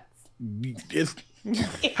those stats. It's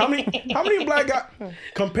how many black guys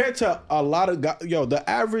compared to a lot of guys? Yo, the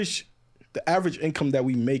average income that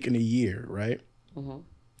we make in a year, right,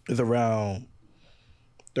 is around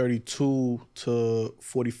 32 to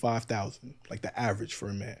 45,000, like the average for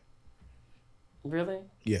a man. Really?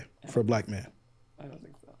 Yeah, for a black man. I don't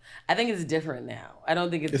think so. I think it's different now. I don't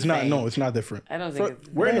think it's It's the not. same. No, it's not different. I don't think it's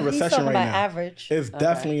we're in a He's recession talking right about now. average. It's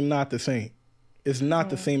definitely not the same. It's not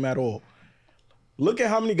the same at all. Look at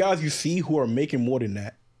how many guys you see who are making more than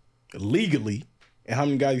that legally, and how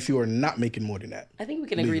many guys you see who are not making more than that. I think we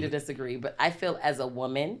can agree to disagree, but I feel as a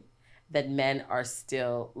woman that men are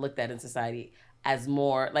still looked at in society as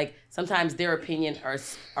more like sometimes their opinion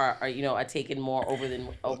are taken more over than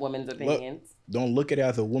a woman's opinions. Don't look at it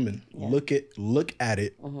as a woman. Look at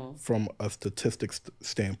it from a statistics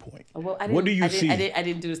standpoint. Well, what do you see? I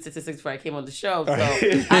didn't do the statistics before I came on the show, so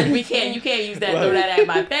you can't use that, throw that at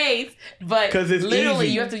my face. But it's literally,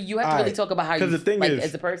 easy. you have to really talk about how you the thing like is,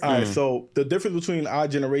 as a person. All right, so the difference between our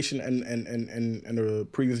generation and the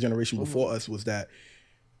previous generation before us was that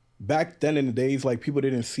back then in the days, like, people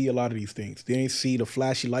didn't see a lot of these things. They didn't see the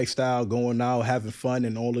flashy lifestyle, going out, having fun,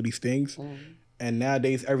 and all of these things. And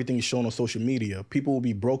nowadays, everything is shown on social media. People will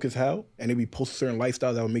be broke as hell, and they be posting certain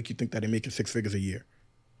lifestyles that will make you think that they're making 6 figures a year.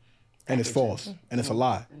 And it's false, and it's a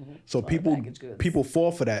lie. So people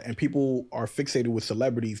fall for that, and people are fixated with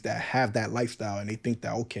celebrities that have that lifestyle, and they think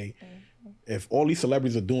that, okay, if all these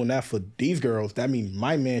celebrities are doing that for these girls, that means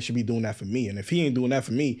my man should be doing that for me. And if he ain't doing that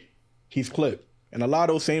for me, he's clipped. And a lot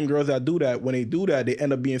of those same girls that do that, when they do that, they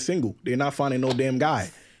end up being single. They're not finding no damn guy.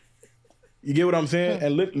 You get what I'm saying?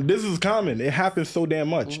 And this is common. It happens so damn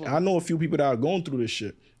much. I know a few people that are going through this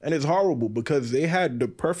shit. And it's horrible because they had the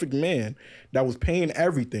perfect man that was paying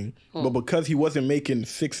everything. But because he wasn't making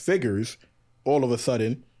 6 figures, all of a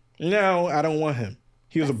sudden, now I don't want him.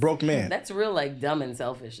 He was a broke man. That's real, like, dumb and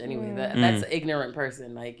selfish. Anyway, that's an ignorant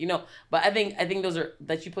person. Like, but I think those are,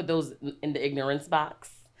 that you put those in the ignorance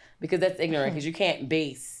box, because that's ignorant, because you can't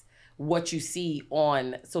base what you see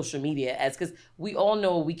on social media as, because we all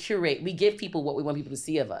know we curate, we give people what we want people to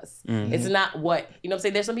see of us. It's not what, what I'm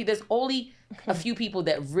saying? There's only a few people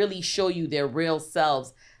that really show you their real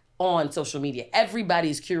selves on social media.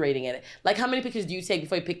 Everybody's curating it. Like, how many pictures do you take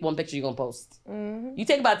before you pick one picture you're gonna post? You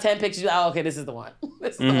take about 10 pictures, you're like, oh, okay, this is the one.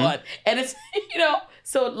 This is the one. And it's,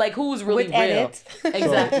 so like, who's really With real? edit.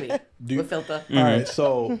 Exactly. With filter. All right,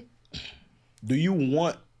 so do you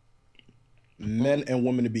want men and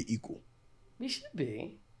women to be equal? We should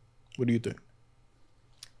be. What do you think?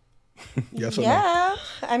 Yes or no? Yeah,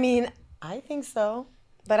 I mean, I think so.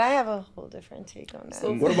 But I have a whole different take on that.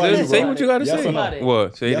 So What about you, Say bro? what you gotta Yes say. or no?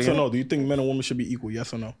 What? Say it Yes or again? no? Do you think men and women should be equal?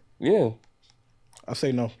 Yes or no? Yeah. I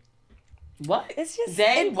say no. What? It's just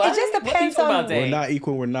Zay, it what? just What are you depends talking on about, Zay? We're not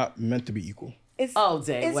equal. We're not meant to be equal. It's, Oh,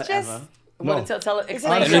 Zay, it's whatever. just What to tell It's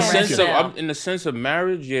explain an In the example. sense of in the sense of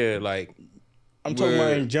marriage, yeah, like I'm talking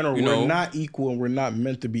about in general. you know- We're not equal and we're not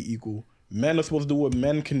meant to be equal. Men are supposed to do what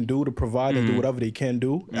men can do to provide and do whatever they can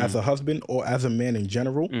do as a husband or as a man in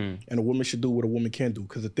general. And a woman should do what a woman can do.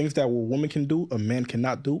 Because the things that a woman can do, a man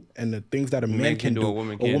cannot do. And the things that a man can do, a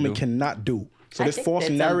woman cannot do. So this false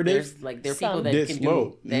narrative. There are people that This, can no,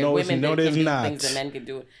 do. There are no, women no, that there's can do not. things that men can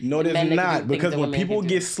do. No, and there's men that can not. do things Because that when women people can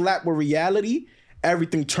do. get slapped with reality,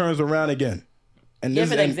 everything turns around again. And Give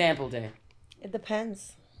this, an and example, Dan. It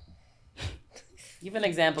depends. Give an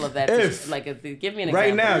example of that. If- Give me an example.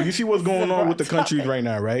 right now, you see what's going on with the countries right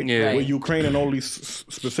now, right? Yeah. With Ukraine and all these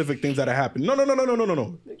specific things that are happening.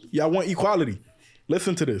 No. Y'all want equality.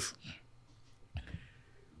 Listen to this.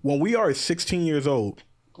 When we are 16 years old,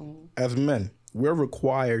 as men, we're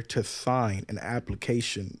required to sign an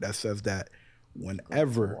application that says that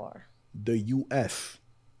whenever the U.S.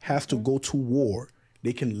 has to go to war,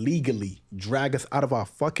 they can legally drag us out of our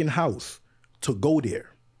fucking house to go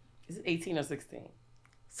there. Is it 18 or 16?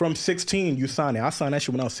 From 16, you sign it. I signed that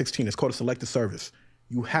shit when I was 16. It's called a selective service.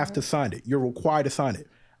 You have to sign it. You're required to sign it.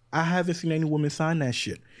 I haven't seen any women sign that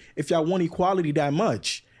shit. If y'all want equality that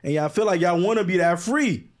much and y'all feel like y'all want to be that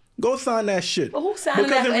free, go sign that shit. But who's signing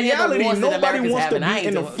because that for in any of the reality, wars that nobody America's wants to having? I be ain't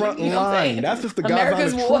in the doing- front you know what I'm line. saying? That's just the God's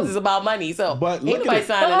America's honest wars truth. is about money. So But ain't look at nobody it.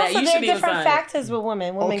 signing But that. also, You there shouldn't are even different sign it. factors with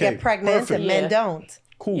women. Women Okay, get pregnant perfect. and men Yeah. don't.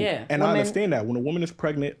 Cool. Yeah. And I Women- understand that. When a woman is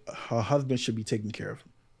pregnant, her husband should be taking care of,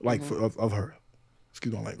 like of her.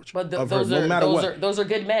 Excuse my language. But of those her, no are matter those what. are those are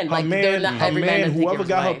good men. Her Like they're man, not her every man man, doesn't take whoever care of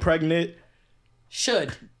got his her wife. pregnant.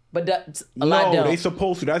 Should, but a lot No, don't. they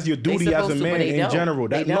supposed to. That's your duty as supposed a to, man but they in don't. general.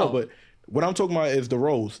 They That no, don't. but what I'm talking about is the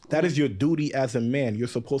roles. That is your duty as a man. You're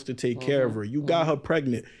supposed to take care of her. You got her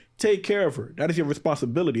pregnant. Take care of her. That is your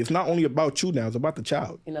responsibility. It's not only about you now. It's about the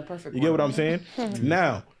child. In a perfect You get what world. I'm saying?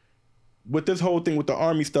 Now, with this whole thing with the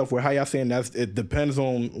army stuff, where how y'all saying that it depends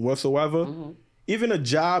on whatsoever. Even the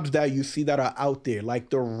jobs that you see that are out there, like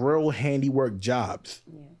the real handiwork jobs.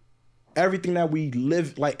 Everything that we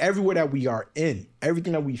live, like everywhere that we are in,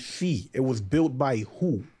 everything that we see, it was built by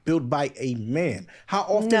who? Built by a man. How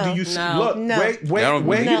often No. do you see? No. Look, No. wait. I don't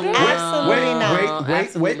believe No, that. absolutely not.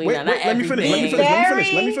 Absolutely not. Not Let me finish. Let me everything.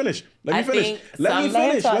 finish. Let me Very- finish. I Let me finish. think Let me some-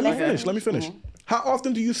 finish. Let me Let him finish. Let me finish. How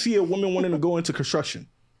often do you see a woman wanting to go into construction?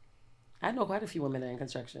 I know quite a few women that are in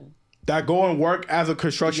construction. That go and work as a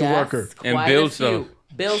construction Yes, worker. And quite build a few. stuff.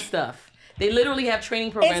 Build stuff. They literally have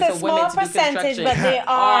training programs It's a for women small to do percentage, construction. but there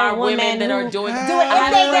are women that are who doing do it if I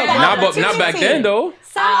they know- get the Not opportunity. back then though.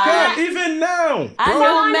 Some are Yeah, not. even now. I bro. know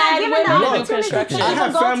not mad given women the that do opportunity to construction. even I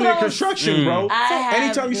have go to family in those- construction, bro. I have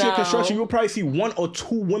Anytime you see a no- construction, you'll probably see one or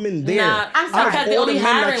two women there. Nah, I'm Out of because they all only the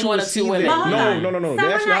men that hiring you one will or two see women. there. No, No. Some They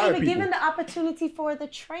are actually not hire even people. given the opportunity for the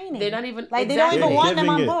training. They're not even- like they exactly. don't even want them Giving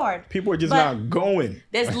on it. board. People are just But- not going.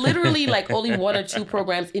 There's literally like only one or two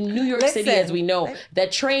programs in New York City, Listen, as we know,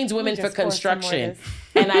 that trains women for just pour some more of construction. this.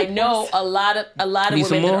 And I know a lot of Need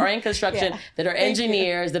some women that more? are in construction, Yeah. that are Thank you.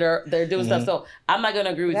 engineers, they're doing stuff. So I'm not gonna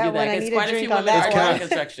agree with That you one, I that need because a quite a few drink on women that are doing one.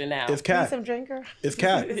 construction now. It's Need cat. some drinker? It's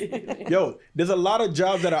cat. Yo, there's a lot of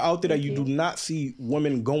jobs that are out there that you do not see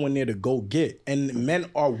women going there to go get, and men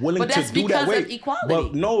are willing But to that's do that. because of equality.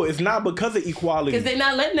 But no, it's not because of equality. Because they're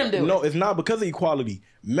not letting them do No, it. it's not because of equality.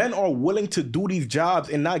 Men are willing to do these jobs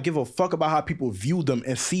and not give a fuck about how people view them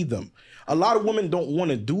and see them. A lot of women don't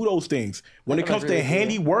want to do those things. When it don't comes agree to with you.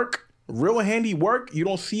 handiwork, real handiwork, you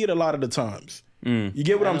don't see it a lot of the times. You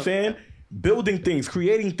get what I'm saying? Building things,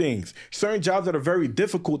 creating things. Certain jobs that are very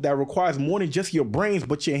difficult that requires more than just your brains,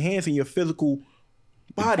 but your hands and your physical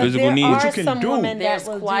body. Physical There needs. are What you can some do. women There's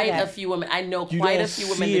that will quite do that. a few women. I know You quite don't a few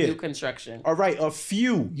women see that do it. construction. All right, a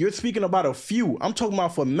few. You're speaking about a few. I'm talking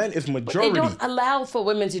about for men, it's They majority. don't allow for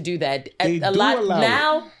women to do that. They a do lot allow it.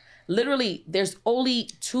 now. Literally, there's only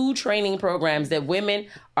 2 training programs that women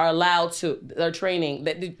are allowed to. They're training.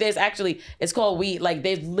 There's actually, it's called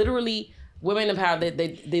there's literally women empowered.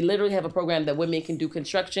 They literally have a program that women can do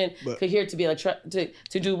construction. Could here to be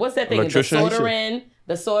to do what's that thing? Electrician?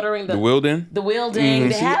 The soldering, The wielding. the wielding.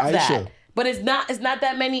 They See, have Aisha. that. But it's not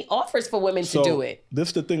that many offers for women to do it. This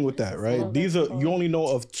is the thing with that, right? These are you only know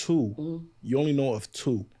of 2. You only know of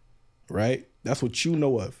 2, right? That's what you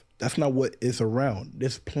know of. That's not what is around.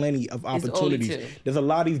 There's plenty of only opportunities. 2. There's a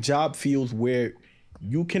lot of these job fields where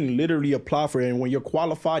you can literally apply for it, and when you're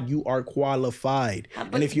qualified, you are qualified.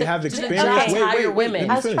 but And if you have the experience, jobs wait, hire wait, women. let me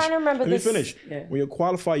I was finish. trying to remember Let this- me finish. Yeah. When you're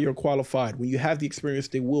qualified, you're qualified. When you have the experience,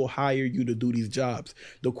 they will hire you to do these jobs.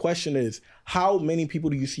 The question is, how many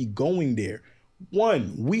people do you see going there?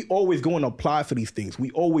 One, we always go and apply for these things. We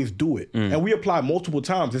always do it. And we apply multiple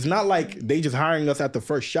times. It's not like they just hiring us at the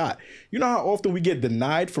first shot. You know how often we get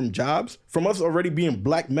denied from jobs? From us already being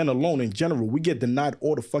black men alone in general, we get denied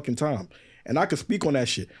all the fucking time. And I can speak on that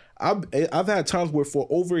shit. I've had times where for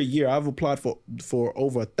over a year, I've applied for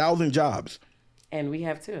over 1,000 jobs. And we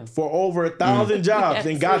have too. For over 1,000 jobs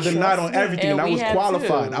and got denied on everything. And I was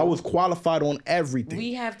qualified. I was qualified on everything.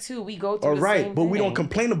 We have too. We go through all the right, same but we thing. don't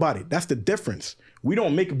complain about it. That's the difference. We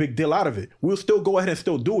don't make a big deal out of it. We'll still go ahead and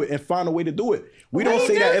still do it and find a way to do it. We don't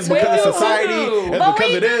say that it's because of society, it's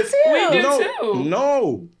because of this. We do no, too.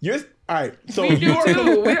 No. You're all right. So We do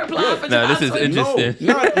too. We're applying for No, jobs. this is interesting.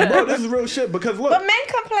 No, bro, this is real shit because look. But men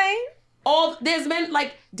complain. There's been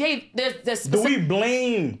like Dave. There's Do we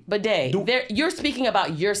blame? But Dave, you're speaking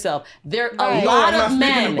about yourself. There are Right. a No, lot I'm of not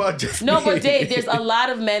speaking men. about just No, me. but Dave, there's a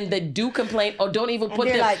lot of men that do complain or don't even put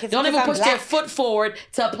they're their like, it's don't even because push I'm their black. foot forward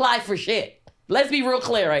to apply for shit. Let's be real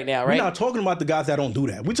clear right now, We're right? not talking about the guys that don't do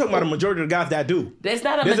that. We're talking about the majority of the guys that do. There's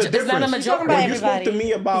not a There's a majority. There's not a difference. You're talking majority. about When you spoke to everybody.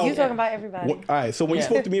 me about You talking about everybody. all right, so when you Yeah.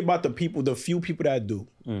 spoke to me about the few people that do,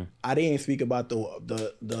 I didn't speak about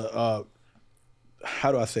the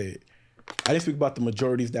how do I say it? I didn't speak about the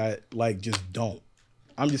majorities that like just don't.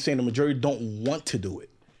 I'm just saying the majority don't want to do it.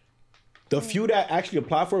 The few that actually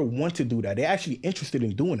apply for it want to do that. They're actually interested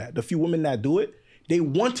in doing that. The few women that do it, they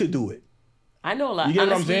want to do it. I know a lot. You get what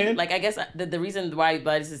I'm Honestly, saying? Like I guess the reason why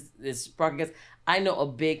this is sparking is I know a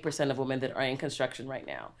big percent of women that are in construction right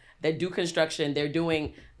now. That do construction. They're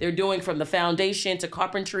doing from the foundation to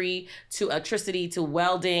carpentry to electricity to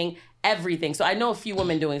welding, everything. So I know a few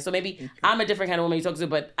women doing. So maybe I'm a different kind of woman you talk to,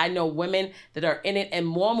 but I know women that are in it and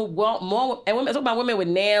more and women. I'm talking about women with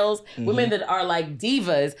nails, women that are like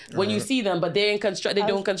divas when you see them, but they're in they're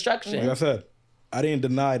doing construction. Like I said, I didn't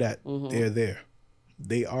deny that they're there.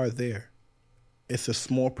 They are there. It's a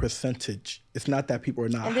small percentage. It's not that people are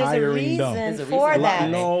not And there's a hiring them. reason a for reason. that.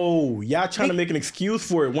 No, y'all trying to make an excuse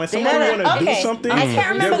for it. When No, somebody no, want to do okay. something, I can't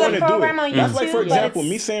remember they're the going to do program it. on That's like, YouTube, for but example,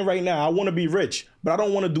 it's- me saying right now, I want to be rich, but I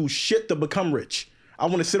don't want to do shit to become rich. I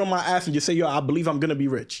want to sit on my ass and just say, yo, I believe I'm going to be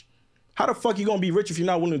rich. How the fuck you going to be rich if you're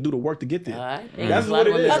not willing to do the work to get there? I think That's a lot what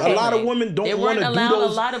of it is. women- A lot of Okay. women They don't want weren't to do allowing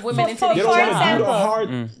those. a lot of women into For- these They don't for want to do the example,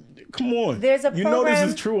 hard. Come on. There's a You know this program-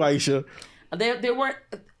 is true, Aisha. They weren't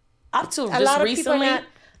up to lot just of people are recently. not-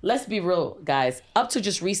 Let's be real, guys. Up to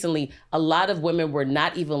just recently, a lot of women were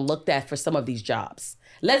not even looked at for some of these jobs.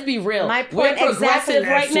 Let's be real. My We're point progressive exactly.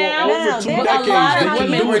 right For now, over 2 but a decades, lot they of can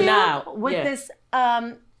women do were it. now with Yeah. this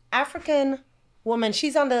African woman.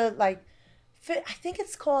 She's on the I think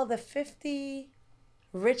it's called the 50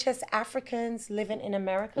 richest Africans living in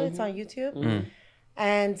America. It's on YouTube.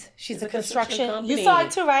 And she's a construction. company. You saw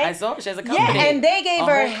it too, right? I saw it. She has a company. Yeah, and they gave A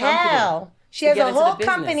her whole company hell. She to has get a into the whole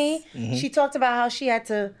business. company. She talked about how she had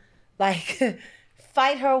to like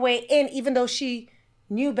fight her way in, even though she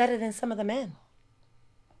knew better than some of the men.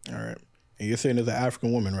 All right. And you're saying there's an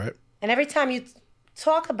African woman, right? And every time you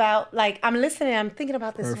talk about, like, I'm listening, I'm thinking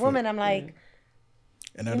about this Perfect. woman. I'm like,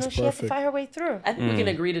 And that you is know, she had to perfect. fight her way through. I think we can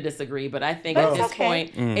agree to disagree, but I think But at it's this okay.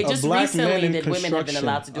 point, it A just black man recently in that women have been construction,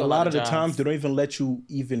 allowed to do a lot of the jobs. times they don't even let you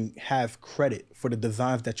even have credit for the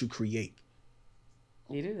designs that you create.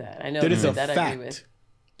 You do that. I know That is a that I agree with. fact.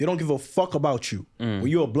 They don't give a fuck about you. When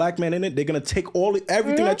you're a black man in it, they're gonna take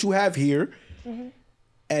everything that you have here,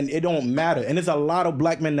 and it don't matter. And there's a lot of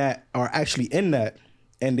black men that are actually in that,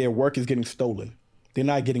 and their work is getting stolen. They're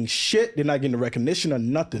not getting shit. They're not getting the recognition or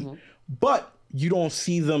nothing. But you don't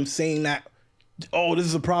see them saying that, oh, this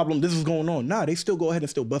is a problem. This is going on. Nah, they still go ahead and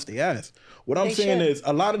still bust their ass. What I'm They saying should. is,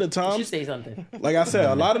 a lot of the You times, should say something. like I said,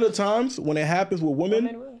 a lot of the times when it happens with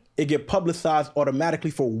women, it get publicized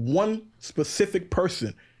automatically for one specific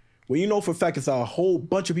person. Well, you know for a fact it's a whole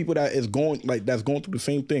bunch of people that's going through the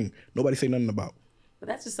same thing. Nobody say nothing about. But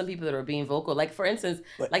that's just some people that are being vocal. Like, for instance,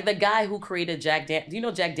 like the guy who created do you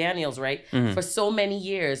know Jack Daniels, right? For so many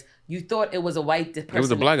years, you thought it was a white person. It was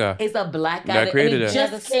a black guy. It's a black guy. Guy That created and it. it Yeah,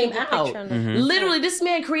 just the came stupid out. picture on the Literally, this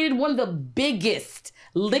man created one of the biggest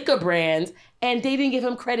liquor brands, and they didn't give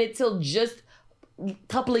him credit till just a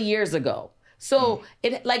couple of years ago. So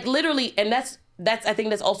it like literally, and that's I think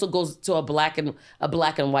that's also goes to a black and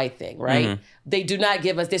white thing, right? They do not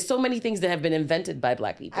give us. There's so many things that have been invented by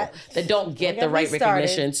black people that don't get the Like, right we started.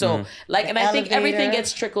 recognition. So like, and The I think everything elevator.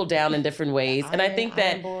 gets trickled down in different ways. And I think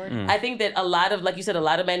that Iron board. I think that a lot of, like you said, a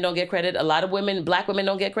lot of men don't get credit. A lot of women, black women,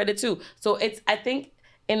 don't get credit too. So I think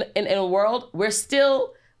in a world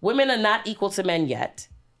women are not equal to men yet,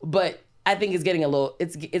 but I think it's getting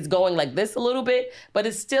it's going like this a little bit, but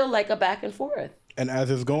it's still like a back and forth. And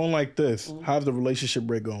as it's going like this, how's the relationship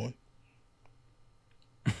rate going?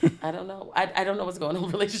 I don't know. I don't know what's going on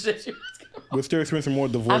in relationships. We're still experiencing more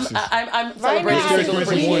divorces, I'm Right now, celebrating. still we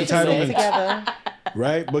experiencing more need to stay entitlement. together.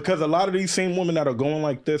 right? Because a lot of these same women that are going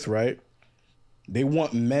like this, right? They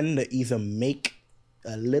want men to either make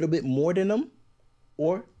a little bit more than them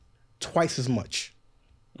or twice as much.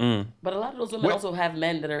 But a lot of those women also have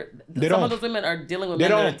men that are. They Some don't. of those women are dealing with They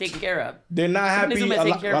men that don't. are taken care of. They're not Some of these happy. women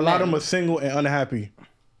A take care lot of of them men. are single and unhappy.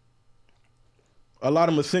 A lot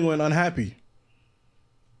of them are single and unhappy.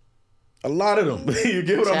 A lot of them. You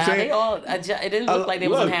get what I'm Child, saying? they all, it didn't look like they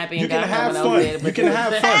was Look, unhappy. you And can got have home fun. when I was there, You but can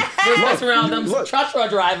have fun. They mess around them look. truck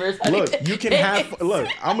drivers. Look, you can have. Look,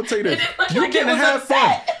 I'm gonna tell you this. look You like can it was have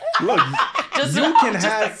fun. upset. Look, Just- you can just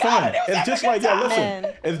have like, fun. God, it was It's just having like, a yo, listen.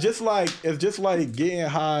 time. It's just like getting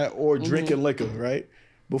high or drinking liquor, right?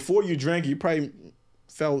 Before you drink, you probably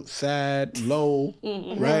felt sad, low,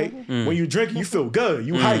 right? When you drink, you feel good,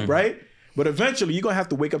 you hype, right? But eventually, you're gonna have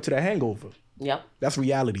to wake up to that hangover. Yep. That's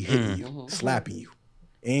reality hitting you, slapping you.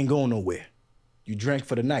 Ain't going nowhere. You drank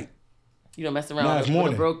for the night. You don't mess Now around it's with a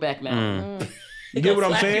morning. broke back man. You get what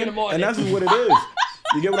I'm slap you in saying? the morning. And that's just what it is.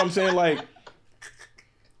 You get what I'm saying? Like,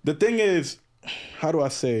 the thing is, how do I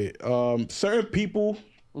say it? Certain people,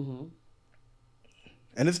 and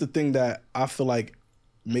it's the thing that I feel like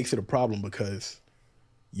makes it a problem because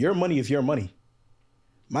your money is your money.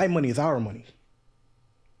 My money is our money.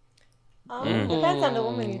 Depends on the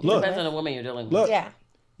woman you Look. Depends on the woman you're dealing with. Look, Yeah.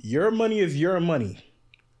 your money is your money.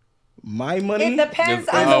 My money. It depends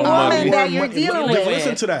Just on the our money. woman that you're Just dealing Just with.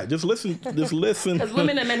 listen to that. Just listen. Just listen. Because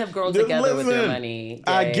women and men have grown Just together with their listen. money.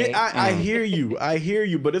 I Jay. get. I hear you. I hear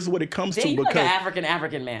you. But this is what it comes Jay, to you're like because an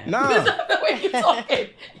African man. Nah. the way you're talking.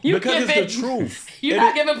 You because giving, it's the truth. You're It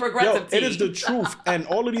not is- giving progressive Yo, it is tea. the truth, and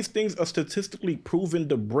all of these things are statistically proven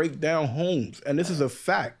to break down homes, and this is a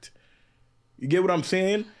fact. You get what I'm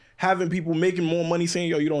saying? Having people making more money, saying,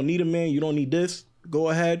 "Yo, you don't need a man, you don't need this. Go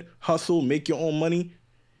ahead, hustle, make your own money."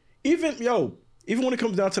 Even when it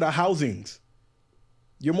comes down to the housings,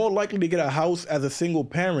 you're more likely to get a house as a single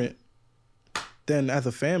parent than as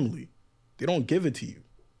a family. They don't give it to you.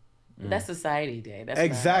 That's society, Day. That's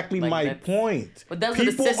Exactly not, my that's- point. But those are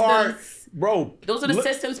the People systems. bro. Those are the look-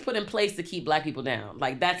 systems put in place to keep black people down.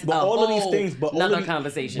 Like that's But a all whole of these things, but all another of these,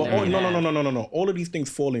 conversation. But that all, we no. have. All of these things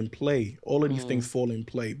fall in play. All of these things fall in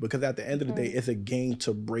play because at the end of the day, it's a game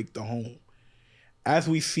to break the home. As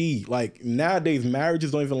we see, like nowadays,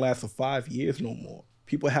 marriages don't even last for 5 years no more.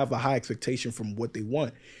 People have a high expectation from what they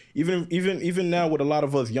want. Even now with a lot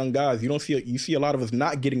of us young guys, you see a lot of us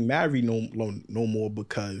not getting married no more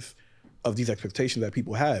because of these expectations that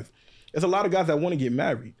people have. There's a lot of guys that want to get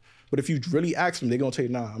married. But if you really ask them, they're gonna tell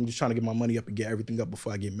you, "Nah, I'm just trying to get my money up and get everything up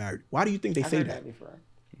before I get married." Why do you think they I've say heard that? that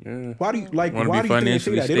before. Why do you like? Wanna Why be do you think they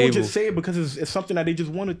say financially that? They don't stable. just say it because it's something that they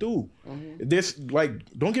just want to do. There's like,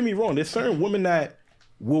 don't get me wrong. There's certain women that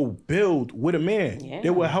will build with a man. Yeah. They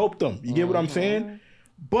will help them. You get what I'm saying?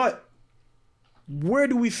 But where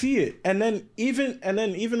do we see it? And then even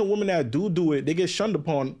the women that do it, they get shunned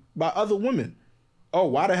upon by other women. Oh,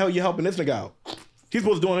 why the hell you helping this nigga out? He's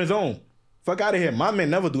supposed to do it on his own. Fuck out of here. My man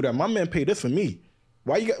never do that. My man pay this for me.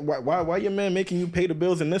 Why your man making you pay the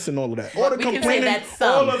bills and this and all of that? All the We can say complaining, that's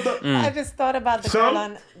some. all of the I just thought about the Some- girl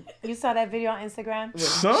on. You saw that video on Instagram?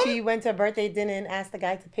 Some? She went to a birthday dinner and asked the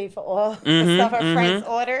guy to pay for all the stuff her friends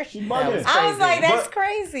ordered. bugging. was I was crazy. like, that's But-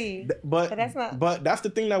 crazy. But that's not. But that's the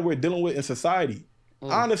thing that we're dealing with in society.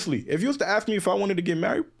 Honestly, if you used to ask me if I wanted to get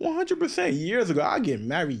married, 100% years ago, I'd get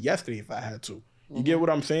married yesterday if I had to. You get what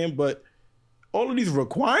I'm saying? But all of these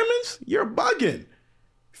requirements, you're bugging.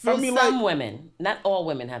 Feel From me? some Like, women, not all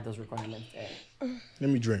women have those requirements. let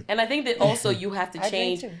me drink. And I think that also you have to I agree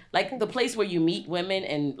change, too. like the place where you meet women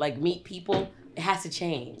and like meet people, it has to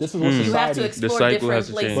change. This is what You have to society. explore cycle different has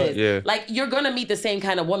to change, places. yeah. Like you're gonna meet the same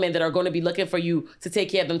kind of women that are gonna be looking for you to take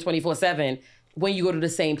care of them 24/7 when you go to the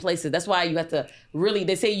same places. That's why you have to really.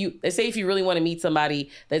 They say if you really want to meet somebody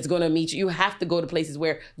that's gonna meet you, you have to go to places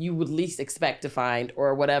where you would least expect to find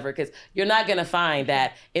or whatever, because you're not gonna find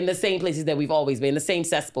that in the same places that we've always been, the same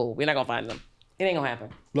cesspool. We're not gonna find them. It ain't gonna happen.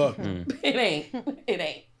 Look, It ain't. It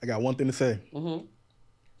ain't. I got one thing to say.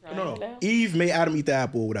 No. Now. Eve made Adam eat the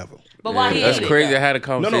apple or whatever. But why he That's ate crazy. it? I had a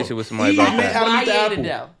conversation with somebody Eve about made that. Adam Why eat the he ate apple. it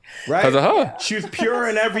though? Right? Because of her. She's pure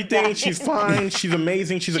and everything. She's fine. She's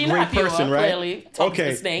amazing. She's a She great not pure, person, right? clearly. Talk to Okay,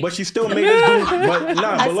 the snake. but she still made this dude. But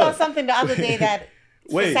nah, I but saw look, something the other day that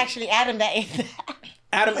Wait. it's actually Adam that ate that.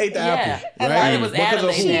 Adam ate the Yeah. apple, And right? it was Because Adam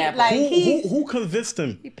of that ate who? the apple. Like, Who convinced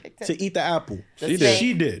him picked it. to eat the apple? She did.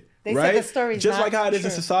 She did. They said right? the story's Just not like how it is in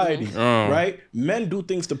true. society, right? Men do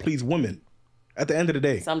things to please women. At the end of the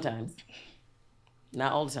day, Sometimes.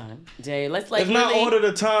 Not all the time. Jay, let's like. It's not really- all of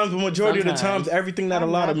the times, but majority of the Sometimes. times, everything that a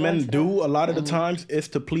I'm lot not of men going to do, a lot of the Mm-hmm. times, is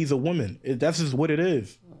to please a woman. That's just what it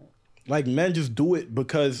is. Like, men just do it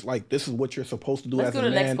because, like, this is what you're supposed to do Let's as go a to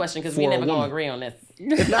the man next question because for we a never gonna woman. agree on this.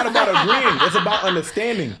 It's not about agreeing. It's about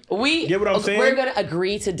understanding. We Get what I'm saying? We're gonna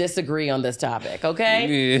agree to disagree on this topic,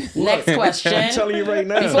 okay? Yeah. Next question. I'm telling you right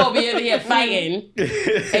now. Before we ever here fighting,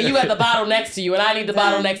 and you have the bottle next to you, and I need the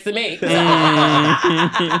bottle next to me.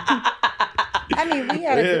 I mean, we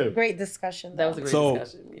had a Yeah. great discussion. That was a Though. great So-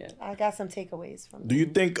 discussion. Yeah. I got some takeaways from Do you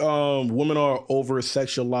think women are over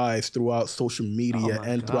sexualized throughout social media my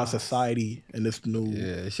and throughout gosh. society in this new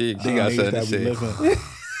Yeah, she day got and age something to that we say. live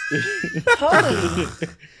in? Totally.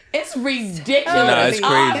 It's ridiculous. Nah, it's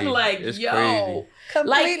I'm crazy. like, It's yo. crazy.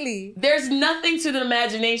 Completely. Like, there's nothing to the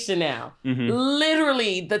imagination now. Mm-hmm.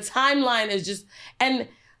 Literally, the timeline is just and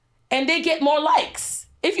they get more likes.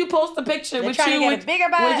 If you post a picture They're with trying you to get with, a bigger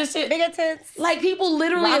with butt, just shit, bigger tits. like people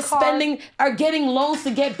literally Rock are getting loans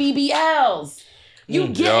to get BBLs. You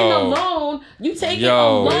getting a Yo. loan, you taking Yo.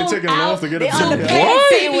 a loan They taking out loans to get a They on the BBL. plane What?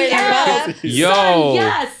 sitting with their butt. Yo, Son,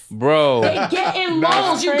 yes. bro, They getting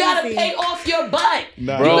loans. You gotta crazy. pay off your butt.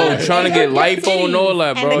 Nah, bro, gotta trying to pay get your lipo and all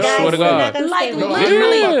that, And bro. the guys Swear to still not God. gonna Like, stay with No, them. I know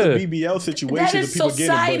about Yeah. the BBL situation That that is people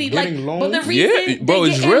society. getting, but getting But loans. the reason Yeah, bro, they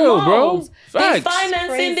it's getting real, bro. loans, they Facts.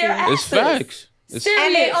 financing their Crazy. asses. It's facts. It's, Serious.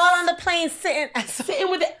 And they all on the plane sitting. Sitting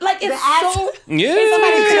with it. Like, it's ass- so yeah.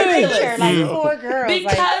 Somebody took a ridiculous. picture, like 4 girls.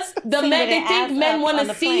 because like, the sitting men, with they their think ass men up want on to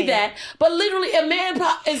the see plane. that, but literally a man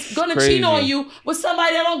is gonna Crazy. cheat on you with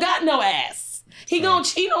somebody that don't got no ass. He gonna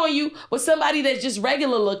cheat on you with somebody that's just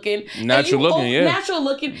regular looking, and Natural you looking, yeah. natural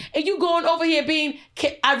looking, and you going over here being.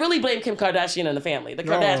 I really blame Kim Kardashian and the family, the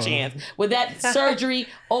Kardashians, with that surgery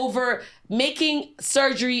over making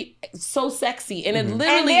surgery so sexy, and it And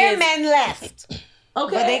literally their is men left,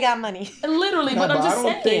 okay. but they got money. literally, Nah, but I'm I just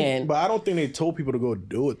don't saying. think. But I don't think they told people to go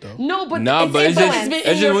do it though. No, but Nah, but it's just- been it's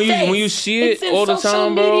in just your when you- face. when you see it It's in all the social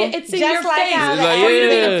time, bro. media, It's in Just your like face. how It's like, For you to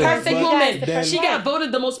be the yeah. perfect But woman. then- She got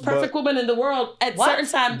voted the most perfect woman in the world at What? certain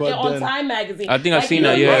time But on then- Time magazine. I think I've seen you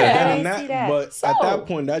that, know, yeah. But, I then didn't see that. but at So- that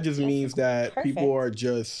point, that just means that perfect. people are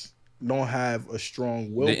just don't have a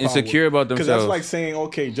strong will. They're insecure about Because themselves. that's like saying,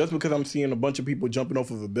 okay, just because I'm seeing a bunch of people jumping off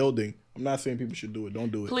of a building, I'm not saying people should do it.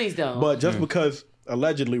 Don't do it. Please don't. But just because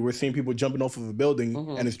allegedly we're seeing people jumping off of a building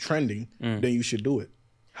and it's trending, then you should do it.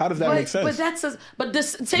 How does that make sense? But that's but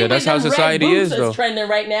this same Yeah, way that's how them society red boots is, though. trending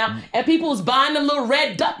right now, and people's buying them little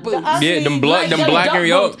red duck boots. Yeah, them black Them and duck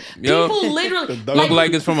yup. boots. Yup. People literally duck Look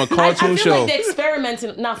like it's from a cartoon I feel show. like they're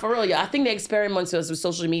experimenting. Not for real, yeah. I think they experiment with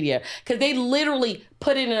social media because they literally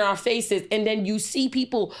put it in our faces, and then you see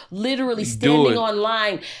people literally standing it.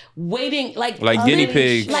 online, waiting like guinea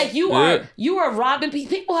pigs. Like you Yeah. are robbing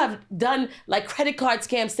people. People have done like credit card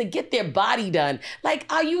scams to get their body done. Like,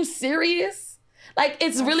 are you serious? Like,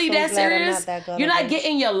 it's really so that glad I'm serious? not that gullible. You're not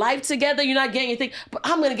getting your life together. You're not getting your thing. But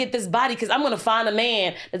I'm going to get this body because I'm going to find a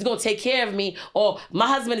man that's going to take care of me, or my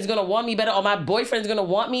husband is going to want me better, or my boyfriend is going to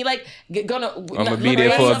want me. Like, I'm gonna be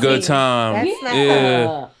there for a good time. That's not-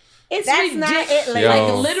 Yeah. It's That's not ridiculous. it, lady. Like,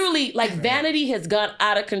 Yo. literally, like, vanity has gone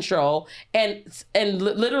out of control, and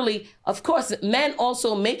literally, of course, men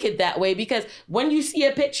also make it that way because when you see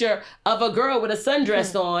a picture of a girl with a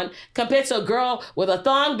sundress on compared to a girl with a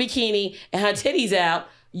thong bikini and her titties out,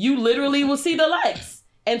 you literally will see the likes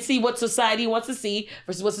and see what society wants to see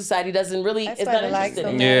versus what society doesn't really That's is why not the likes interested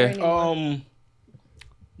don't in. Yeah. matter anymore.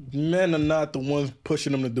 Men are not the ones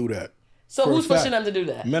pushing them to do that. So For a who's pushing fact. them to do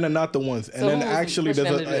that? Men are not the ones. And So then who's actually, pushing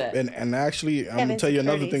there's them to do that? and actually, I'm gonna Kevin tell you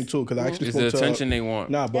another Securities. thing too, because I actually It's the spoke to attention they want.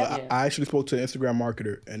 Nah, but Yeah. I actually spoke to an Instagram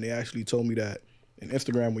marketer, and they actually told me that in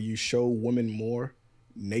Instagram, when you show women more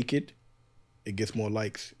naked, it gets more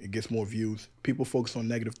likes, it gets more views. People focus on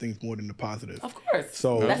negative things more than the positive. Of course.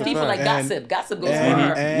 So that's and- people like gossip. Gossip goes and, for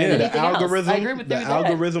her. and than the anything else. algorithm, I agree with you the with that.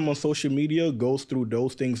 algorithm on social media goes through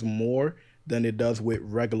those things more than it does with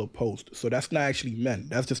regular posts. So that's not actually men.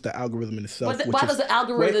 That's just the algorithm in itself. But which why is- does the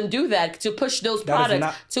algorithm do that to push those products,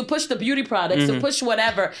 not- to push the beauty products, to push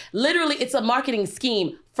whatever? Literally, it's a marketing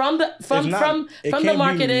scheme from the It's from not- from it from the can't be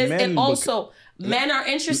marketers, men and also men are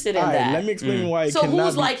interested in All right, that. let me explain why it so cannot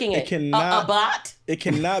who's be, liking it? cannot, a bot? It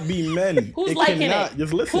cannot be men. Who's it liking cannot, it?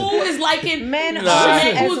 Just listen. Who is liking Men Shanae, are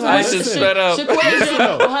as who's well. liking Listen, shut up. Shaquasia Listen,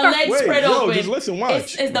 though. with her legs Wait, spread yo, open. just listen,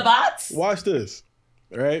 watch. It's the bots. Watch this.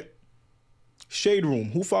 All right. Shade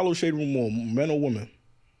Room. Who follows Shade Room more, men or women?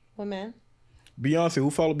 Women. Beyonce. Who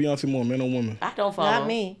follow Beyonce more, men or women? I don't follow. Not him.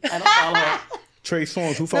 me. I don't follow him. Trey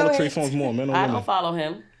Songz. Who follow No, Trey wait. Songz more, men or I women? don't follow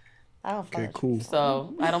him. I don't follow. Okay, cool.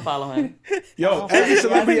 So I don't follow him. Yo, every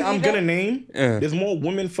celebrity I'm either. gonna name, Yeah. there's more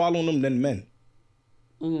women following them than men.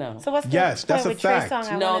 No. So what's the Yes, that's point a with Trey fact.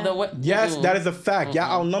 Songz? No, the Yes, that is a fact. Y'all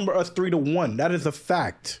outnumber us 3-1. That is a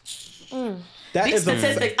fact. That These is a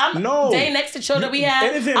statistics. fact. No. Day next to show that we have.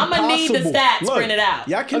 It is I'm gonna need the impossible. stats Look, printed out.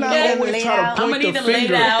 Y'all cannot Okay? always Laid try out. to I'ma point need the them laid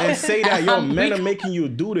finger out. and say that yo, men We- are making you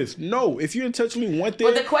do this. No, if you intentionally went there.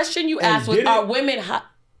 But the question you and asked was, did it- are women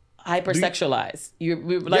hypersexualized? Yes,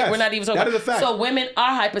 We're not even talking that about. is a fact. So women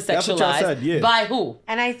are hypersexualized what y'all said, yeah. by who?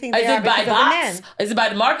 And I think Is they are it by because of the men. bots? Is it by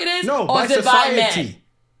the marketers? No, or by is it by men? society.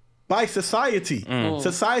 By society.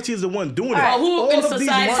 Society is the one doing it. right. Who All in of these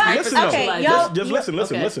society mar- is listen, though. Okay, Just yo- listen,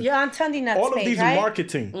 okay. listen. You're on Tundy Nuts All of page, these right?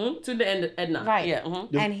 marketing. To the end, Edna. Right. Yeah.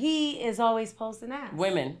 And he is always posting ass.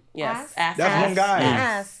 Women. Yes. Ass. That's one guy.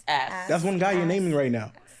 Ass. Ass. That's one guy you're naming right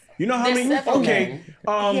now. You know how There's many? several Okay.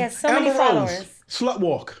 He has so many Amber Rose, followers. slut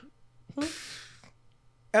walk.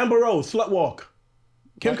 Amber Rose, slut walk.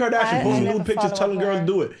 Kim Kardashian I posting never nude pictures follow telling up girls her.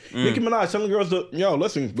 to do it. Nicki Minaj telling girls to, yo,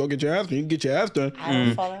 listen, go get your ass done. You can get your ass done. I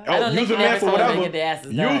don't follow her. I don't use think a man never for told them to whatever. get their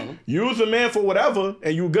asses done. Use a man for whatever,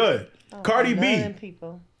 and you good. Cardi A million B.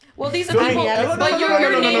 people. Well, these are Feel me? people, No, but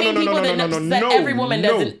you're naming people that every woman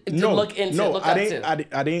doesn't look up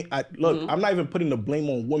to. Look, I'm not even putting the blame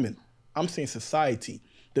on women. I'm saying society.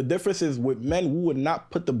 The difference is with men, we would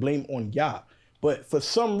not put the blame on y'all. But for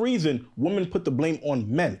some reason, women put the blame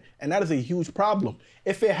on men. And that is a huge problem.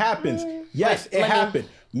 If it happens, yes, it happened.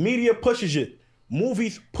 Media pushes it.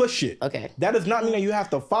 Movies push it. Okay. That does not mean that you have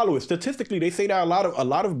to follow it. Statistically, they say that a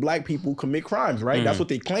lot of black people commit crimes, right? That's what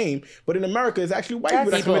they claim. But in America, it's actually white people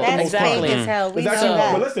that commit the That's most exactly. crimes. fake as hell. We It's know actually,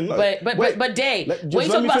 that. but listen, look, But Dave, just when you let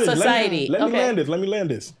talk me about finish. society, let me okay. land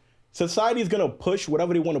this. Society is gonna push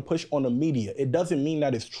whatever they want to push on the media. It doesn't mean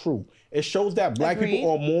that it's true. It shows that black Agreed.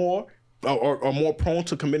 people are more prone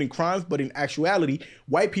to committing crimes, but in actuality,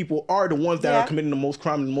 white people are the ones that are committing the most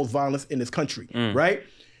crime and the most violence in this country, right?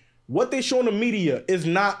 What they show in the media is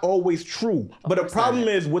not always true. But the problem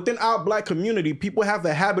is, within our black community, people have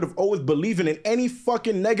the habit of always believing in any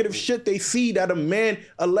fucking negative shit they see that a man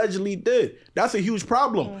allegedly did. That's a huge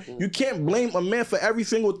problem. You can't blame a man for every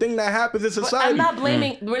single thing that happens in But society. I'm not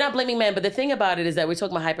blaming. We're not blaming men. But the thing about it is that we're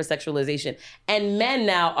talking about hypersexualization, and men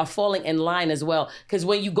now are falling in line as well. Because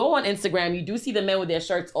when you go on Instagram, you do see the men with their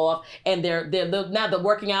shirts off, and they're now the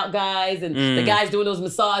working out guys and the guys doing those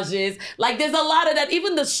massages. Like there's a lot of that.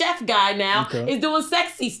 Even the chef guy now is doing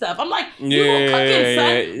sexy stuff. I'm like, you cooking,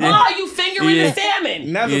 son? yeah. Oh, you fingering the salmon?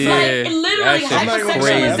 And that's a Like fact. literally, That shit crazy.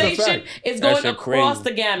 hypersexualization That's a fact. is That going shit across crazy.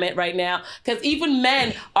 the gamut right now. Because even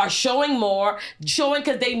men are showing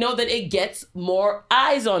because they know that it gets more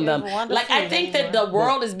eyes on them. wonderful Like I think that the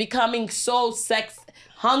world is becoming so sex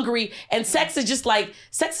hungry, and sex is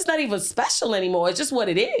not even special anymore. It's just what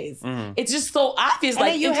it is. It's just so obvious. And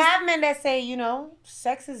Like then you it just- have men that say,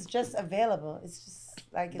 sex is just available. It's just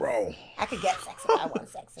like, Bro. I could get sex if I want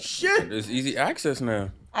sex. Shit. There's easy access now.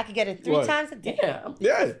 I could get it 3 What? times a day. yeah,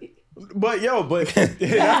 Yeah. But that's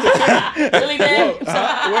the really, man. Wait,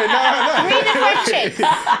 nah. 3 different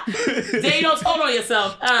chicks. They don't hold on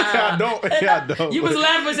yourself. I don't. You was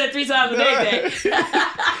laughing at 3 times a day.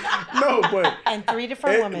 No, but And 3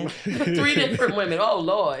 different women. 3 different women. Oh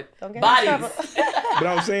Lord, Don't get in bodies. trouble. but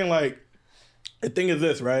I'm saying, like, the thing is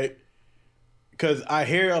this, right? Because I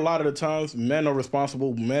hear a lot of the times men are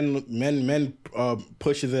responsible. Men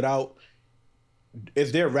pushes it out.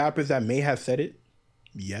 Is there rappers that may have said it?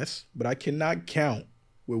 Yes, but I cannot count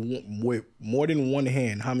with more than one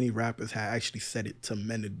hand how many rappers have actually said it to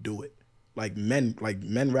men to do it. Like men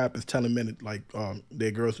rappers telling men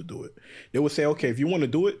their girls to do it. They would say, okay, if you want to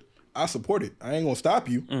do it, I support it. I ain't gonna stop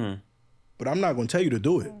you, but I'm not gonna tell you to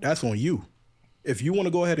do it. That's on you. If you want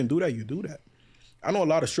to go ahead and do that, you do that. I know a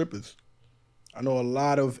lot of strippers. I know a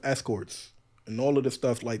lot of escorts and all of the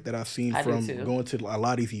stuff like that I've seen I do from too. going to a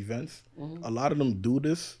lot of these events. A lot of them do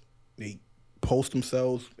this. They post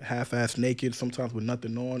themselves half-ass naked, sometimes with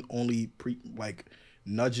nothing on, only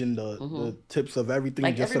nudging the tips of everything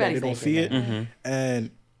Like just so that they don't everybody's see it. naked,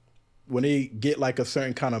 And when they get like a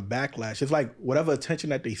certain kind of backlash, it's like whatever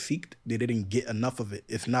attention that they seeked, they didn't get enough of it.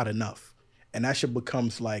 It's not enough. And that shit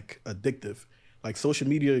becomes like addictive. Like social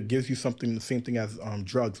media gives you something, the same thing as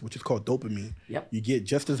drugs, which is called dopamine. Yep. You get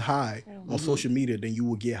just as high on social media than you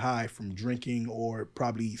will get high from drinking or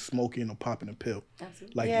probably smoking or popping a pill.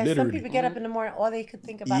 Absolutely. Like Yeah, literally. some people get up in the morning, all they could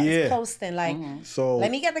think about Yeah. is posting. Like, So let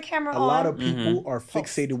me get the camera a on. lot of people are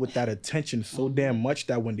fixated with that attention so damn much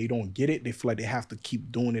that when they don't get it, they feel like they have to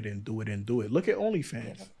keep doing it and do it and do it. Look at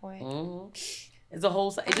OnlyFans. Point. It's a whole.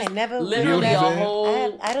 It's just never literally You know a what I'm saying?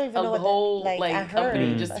 whole. I don't even know a what the- whole like, I company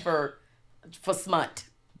heard, just but- for smut.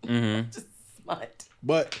 Just smut.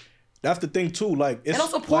 But That's the thing too. Like, it's And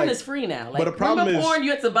also, porn like, is free now. Like, but the problem remember is- porn?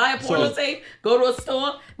 You had to buy a porno tape, go to a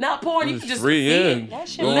store. Now porn, you It's can just free, see yeah. it. That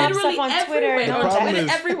shit Literally pops up on Twitter. everywhere. and The all on problem that. Twitter,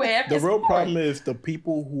 is everywhere. the It's real porn. problem is the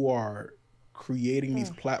people who are creating these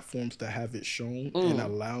platforms to have it shown and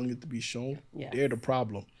allowing it to be shown. Yes. They're the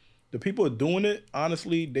problem. The people who are doing it,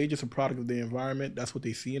 honestly, they just a product of the environment. That's what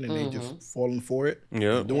they seeing, and they just falling for it.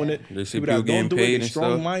 Yeah. and doing it. They see People that people getting don't do it, paid they and stuff.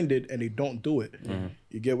 strong-minded, and they don't do it.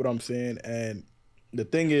 You get what I'm saying? And the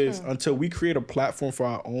thing is, until we create a platform for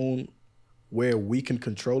our own where we can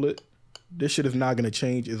control it, this shit is not going to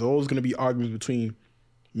change. It's always going to be arguments between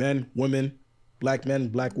men, women, black men,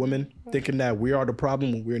 black women, thinking that we are the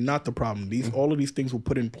problem when we're not the problem. All of these things were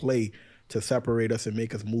put in play to separate us and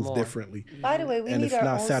make us move differently. By the way, we And need it's our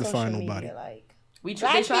not own satisfying social nobody. media. Like, They Black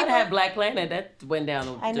tried to people- have Black Planet. That went down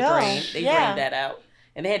the I know, drain. They yeah. drained that out.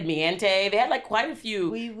 And they had Miente. They had like quite a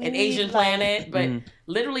few. We An need, Asian like- Planet. But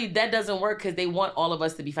literally that doesn't work because they want all of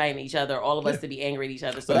us to be fighting each other, all of us to be angry at each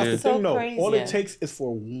other. So But that's Yeah. the thing, So though. crazy. All Yeah. it takes is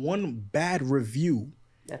for one bad review.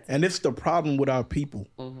 That's And it's the problem with our people.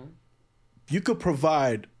 You could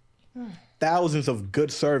provide thousands of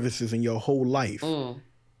good services in your whole life.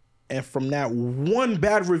 And from that one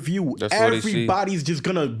bad review, That's all they see. everybody's just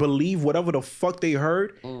gonna believe whatever the fuck they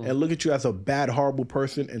heard and look at you as a bad, horrible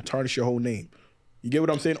person and tarnish your whole name. You get what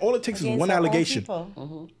I'm saying? All it takes is against one our own allegation.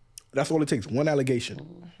 people. That's all it takes. One allegation.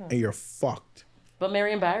 And you're fucked. But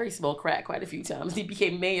Marion Barry smoked crack quite a few times. He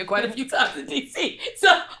became mayor quite a few times in DC. So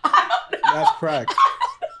I don't know. That's crack.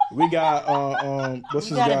 We got what's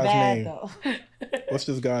You this got it guy's bad name? though. What's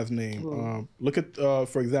this guy's name? Look at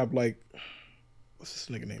for example, like what's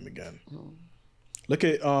this nigga name again? Look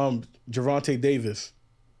at Gervonta Davis.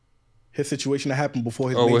 His situation that happened before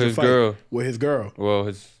his major with his fight girl. with his girl. Well,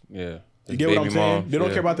 his You get what I'm saying? They don't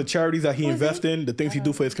care about the charities that he invests in, the things he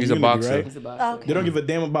do for his He's a community, boxer. right? It's about Okay. They don't give a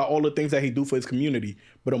damn about all the things that he do for his community.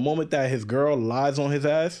 But the moment that his girl lies on his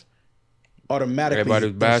ass, automatically Everybody's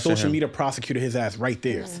the bashing social him. media prosecuted his ass right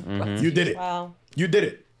there. You did it. Wow. You did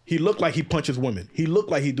it. He looked like he punches women. He looked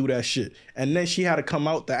like he do that shit. And then she had to come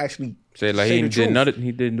out to actually Say like say he the did truth. nothing.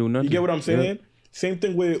 He didn't do nothing. You get what I'm saying? Yeah. Same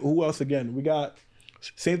thing with who else again? We got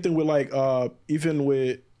same thing with like even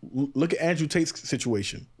with look at Andrew Tate's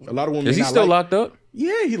situation. A lot of women Is he not still like- locked up?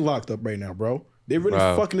 Yeah, he's locked up right now, bro. They really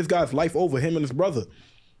Wow. fucking this guy's life over, him and his brother.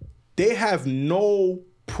 They have no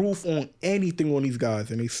proof on anything on these guys,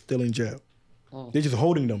 and they still in jail. They're just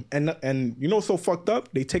holding them, and you know what's so fucked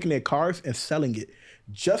up? They taking their cars and selling it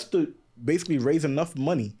just to basically raise enough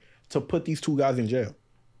money to put these two guys in jail.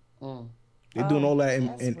 They're doing all that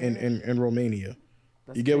in Romania.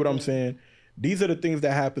 You get what I'm saying? These are the things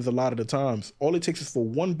that happens a lot of the times. All it takes is for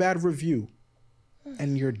one bad review,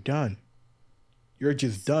 and you're done. You're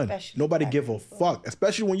just done. Especially Nobody black give a people. fuck.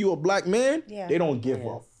 Especially when you're a black man, Yeah. they don't give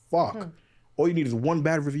a fuck. All you need is one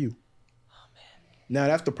bad review. Now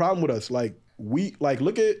that's the problem with us. Like we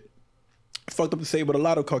look at fucked up to say, but a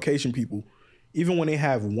lot of Caucasian people, even when they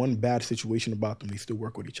have one bad situation about them, they still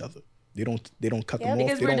work with each other. They don't cut Yeah, them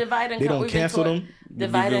because off. They we're don't, divide and they conquer. don't We've been cancel taught them.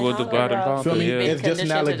 divide and With the conquer. divide and bro. conquer, Feel me? yeah. We've been It's just an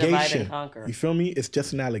conditioned to divide and allegation. conquer. You feel me? It's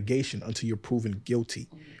just an allegation until you're proven guilty.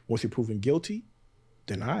 Once you're proven guilty,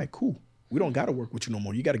 then all right, cool. We don't got to work with you no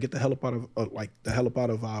more. You got to get the hell up out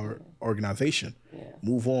of our organization.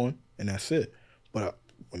 Move on, and that's it. But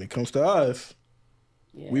when it comes to us,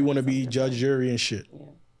 Yeah, we want to be judge, jury, and shit.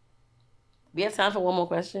 We have time for one more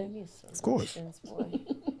question. Of course.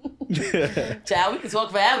 Child, we can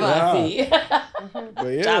talk forever. Yeah. I see. But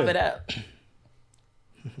yeah. Chop it up.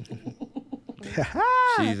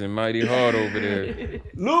 She's a mighty hard over there.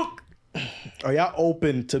 Luke, are y'all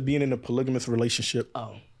open to being in a polygamous relationship?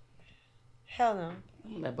 Oh, Hell no.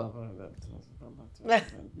 let Bubba.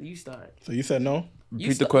 You start. So you said no?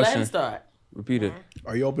 Repeat the Let question. him start. Repeat it.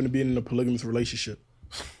 Are you open to being in a polygamous relationship?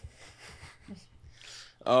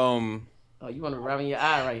 Oh, you want to rub in your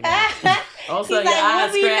eye right now. Also, He's your like, eye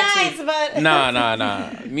would be scratchy. nice, but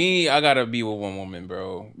Nah. Me, I gotta be with one woman,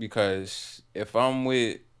 bro. Because if I'm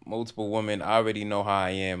with multiple women, I already know how I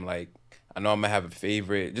am. Like, I know I'm gonna have a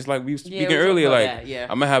favorite. Just like we were speaking we talked earlier, about like that, yeah.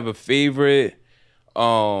 I'm gonna have a favorite. I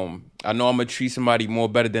know I'm gonna treat somebody more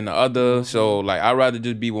better than the other. So like, I'd rather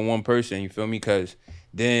just be with one person. You feel me? Because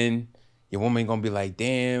then your woman gonna be like,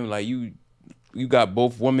 damn, like you got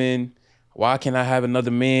both women. Why can't I have another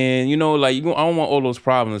man? You know, like I don't want all those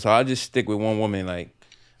problems. So I just stick with one woman. Like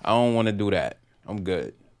I don't want to do that. I'm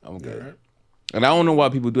good. Alright. And I don't know why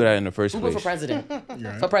people do that in the first Who put place. for president?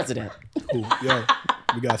 For president. Cool. Yo,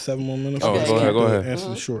 we got 7 more minutes. Oh, Let's go keep ahead, go the ahead.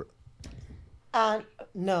 Answer short.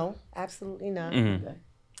 no, absolutely not. Mm-hmm.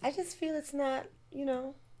 I just feel it's not,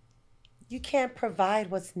 you can't provide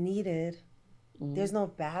what's needed. There's no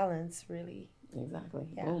balance, really. Exactly.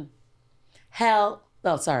 Yeah. Boom. Hell,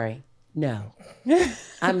 oh, sorry. No.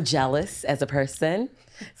 I'm jealous as a person,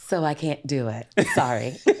 so I can't do it.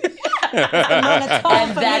 Sorry.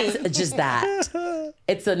 And that's just that.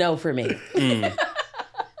 It's a no for me.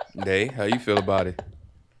 Day, how you feel about it?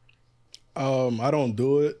 I don't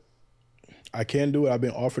do it. I can do it. I've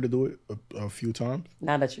been offered to do it a few times.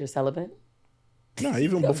 Now that you're celibate? Nah,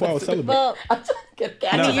 even before I was celibate. Well, you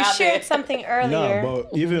out shared there. something earlier. Nah,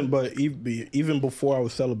 even before I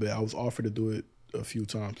was celibate, I was offered to do it a few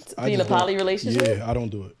times. Be in a poly relationship? Yeah, I don't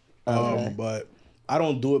do it. But I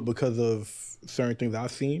don't do it because of certain things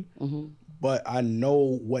I've seen. Mm-hmm. But I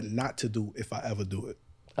know what not to do if I ever do it.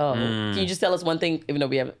 Oh, can you just tell us one thing, even though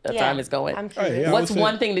we have time is going? I'm curious. Yeah, What's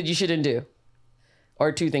one thing that you shouldn't do?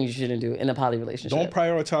 Or two things you shouldn't do in a poly relationship? Don't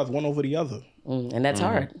prioritize one over the other. And that's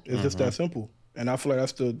hard. It's just that simple. And I feel like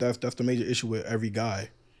that's the major issue with every guy.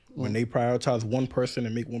 When they prioritize one person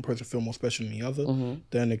and make one person feel more special than the other,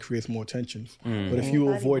 then it creates more tensions. But if you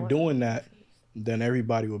avoid doing that, then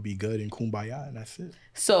everybody will be good and kumbaya, and that's it.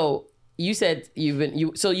 So you said you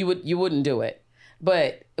wouldn't do it,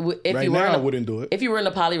 but if Right you were now, I wouldn't do it. If you were in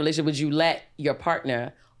a poly relationship, would you let your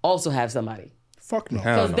partner also have somebody? Fuck no.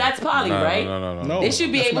 Hell Because that's poly, right? No, They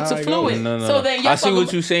should be that's able not to how it fluid. goes. No. So then I see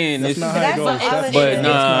what you're saying. That's It's, not how it goes. That's but not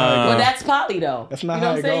nah. Well, that's poly though. That's not You know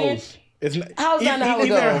how what it I'm saying? goes. It's not, How's that not how it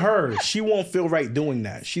even goes? her, she won't feel right doing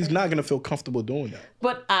that. She's not gonna feel comfortable doing that.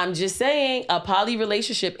 But I'm just saying, a poly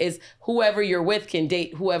relationship is whoever you're with can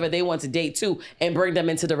date whoever they want to date too, and bring them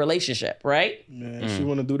into the relationship, right? Man, she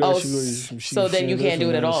want to do that. Oh, she so then you can't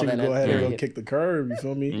do it at all, She then, can go ahead and go period. kick the curb. You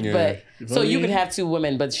feel me? Yeah. But You feel so you me? can have two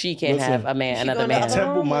women, but she can't Listen, have a man, another gonna man.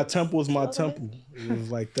 have My temple is my temple. It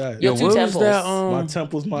was like that. Your Yo, two what temples. was that? My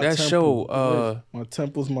temple's my that temple. show. My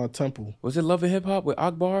temple's my temple. Was it Love and Hip Hop with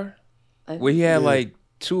Akbar? Where he had like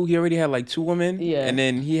two. He already had like two women. Yeah. And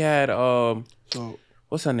then he had So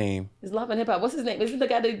what's her name? It's Love and Hip Hop. What's his name? Isn't the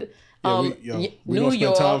guy that we New gonna spend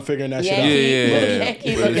York time figuring that shit out. Yankee, Yeah.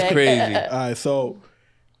 Yankees, But it's okay. crazy. All right, so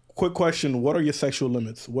quick question: what are your sexual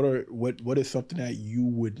limits? What is something that you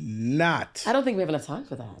would not? I don't think we have enough time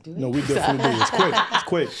for that, do we? No, we definitely do. It's quick. It's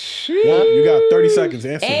quick. Well, you got 30 seconds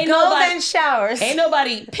to answer. Ain't Golden nobody, showers. ain't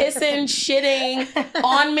nobody pissing, shitting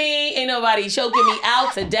on me. Ain't nobody choking me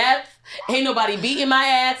out to death. Ain't nobody beating my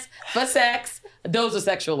ass for sex. Those are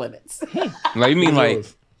sexual limits. Like you mean like?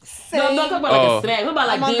 No, I'm not talking about like a smack. I'm talking about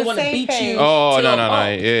I'm like on they the want to same beat page. you. Oh to no,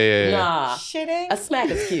 a- yeah. Nah, Shitting. a smack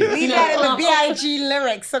is cute. Leave You know, that in the B.I.G.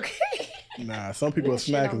 lyrics, okay? Nah, some people are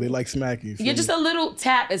smackers. They like smacking. You feel Yeah, me? just a little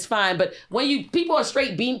tap is fine, but when people are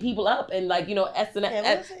straight beating people up and like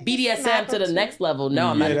BDSM smack to the them next level, no,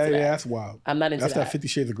 I'm yeah, not into that. that's wild. I'm not into That's that. that 50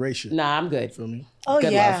 Shades of Grey shit. Nah, I'm good. Feel me? Oh,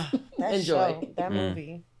 Good yeah. love. That Enjoy. show, that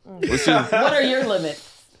movie. What's your, What are your limits?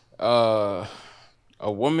 a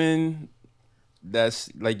woman that's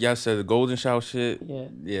like y'all said the golden shower shit.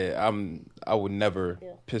 Yeah. I would never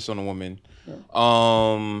piss on a woman.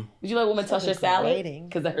 Would you let a woman touch your salad? degrading.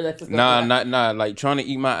 Because I heard that's just Not like trying to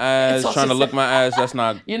eat my ass, Toss trying to your lick my ass. That's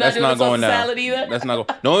not. You're not that's doing not the going toss down. salad either? That's not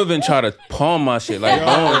going. Don't even try to palm my shit. Like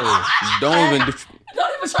don't even.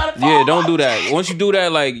 Don't even try to Yeah, don't do that. Once you do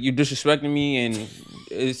that, like you're disrespecting me, and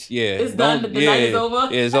it's It's done. The night is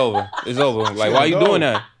over? Yeah, it's over. It's over. Like why you go. doing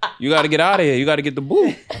that? You got to get out of here. You got to get the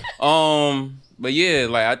boot. But yeah,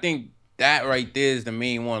 like I think that right there is the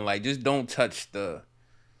main one. Like just don't touch the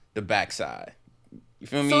backside. You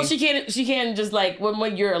feel me? So she can't just like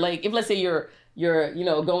when you're like, if let's say you're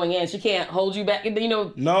going in, she can't hold you back,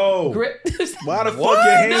 No. grip. Why the fuck your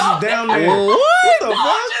hands No. is down there? What? What the I'm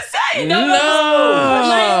fuck? just saying. No.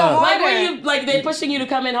 Like when you like they pushing you to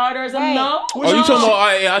come in harder or something. Right. No. Oh, you talking about?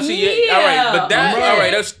 I see. Yeah. All right, but that. Right. All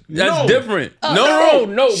right, that's No. different. Oh,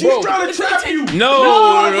 No, She's bro. trying to trap you. No.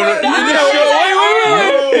 No.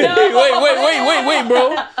 Wait,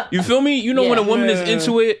 bro. You feel me? You know when a woman is Man.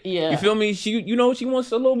 into it. Yeah. You feel me? She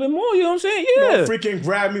wants a little bit more. You know what I'm saying? Yeah. Don't freaking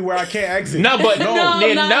grab me where I can't exit. Not, but No,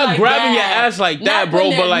 they're not not like grabbing that. your ass like Not that, bro.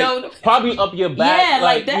 putting But it- like no. probably up your back. Yeah,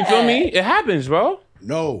 like You feel that. me? It happens, bro.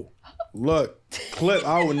 No. Look, Clip,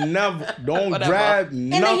 I would never. Don't Whatever. grab In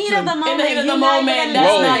nothing. the heat of the moment. In the heat of the you're not moment, gonna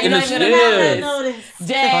that's Bro, not. You're in not the- even yeah. gonna notice. Her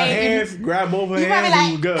Dang. hands, grab both of her You hands probably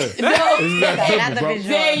and you good. It's that Okay, not simple, the bro.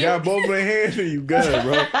 visual. Dang. Grab both of her hands and you good,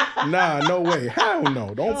 bro. Nah, no way. Hell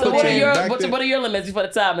no. Don't So put what your are your hands back there. what are your limits before the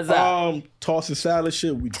time is up? Tossing salad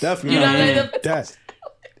shit, we definitely You not don't doing like that.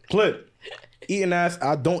 Clip. Eating ass,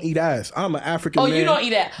 I don't eat ass. I'm an African Oh, man. you don't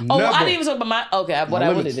eat that. Oh, well, I Never. didn't even talk about my. Okay, what My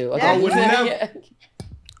I want to limits. do. Okay. I would never- Yeah.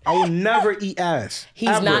 I will never eat ass. He's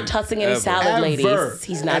Ever. not tossing any Ever. salad, Ever. ladies.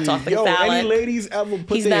 He's not And tossing yo, salad. Any ladies ever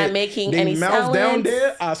put He's their, not making their any mouth down salads.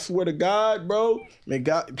 there? I swear to God, bro. May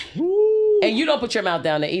God. Woo, And you don't put your mouth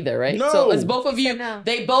down there either, right? No. So it's both of you. no.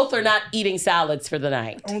 They both are not eating salads for the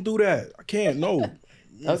night. I don't do that. I can't. No.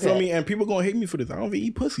 You Okay. feel me? And people gonna hate me for this. I don't even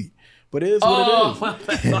eat pussy. But it is what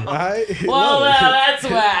it is. All right? Well, Look. that's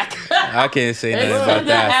whack. I can't say nothing It's about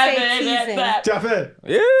that. Teasing. Jafet.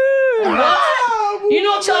 Yeah. You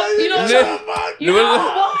know, Chuck. You know, Chuck. You know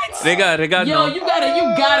what? They got Yo, no. you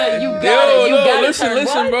gotta Yo, listen,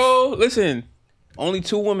 what? bro. Listen. Only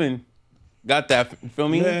 2 women got that. Feel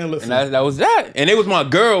me? Man, listen. And that was that. And it was my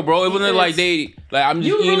girl, bro. It wasn't like I'm just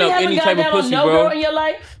You eating really up haven't any gone type of down on pussy, no bro. girl in your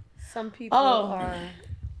life? Some people Oh. are.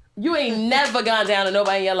 You ain't never gone down on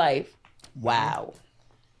nobody in your life. Wow.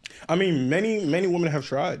 I mean, many women have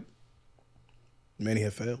tried. Many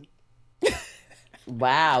have failed.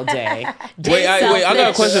 Wow, Jay. Wait, I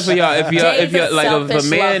got a question for y'all. If Jay's you a like, if a selfish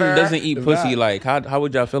man lover. doesn't eat It's pussy, not. like, how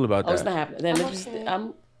would y'all feel about Oh, it's not that? happening.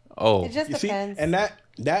 Then Oh, It just You see? depends. And that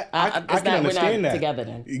I it's can not- we're understand not that. together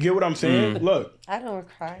then. You get what I'm saying? Look, I don't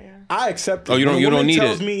require. I accept it. Oh, you When don't- a you don't woman need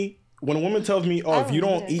tells it. me, when a woman tells me, oh, if you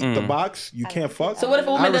don't eat the box, you can't fuck. So what if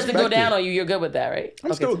a woman doesn't go respect down it. on you? You're good with that, right?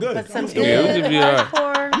 I'm still good. But some I'm still Yeah, good. we should be all right.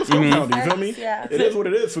 hardcore. Still pounding, you feel me? Yeah. It is what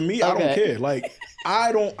it is. For me, I don't Okay. care. Like,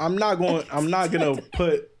 I'm not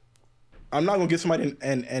gonna give somebody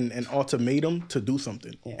an ultimatum to do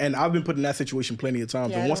something. And I've been put in that situation plenty of times.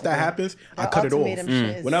 Yeah, and I once don't that care. happens, I That cut it off. ultimatum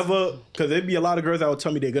shit is- Whenever, because there'd be a lot of girls that would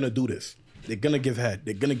tell me they're gonna do this. They're gonna give head.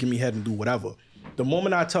 They're gonna give me head and do whatever. The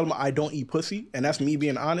moment I tell them I don't eat pussy, and that's me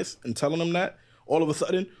being honest and telling them that, all of a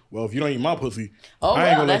sudden, well, if you don't eat my pussy, Oh, I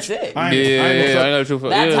ain't well, gonna that's let you. it. I ain't gonna I suck. know truth.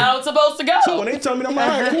 That's Yeah. how it's supposed to go. So when they tell me, I'm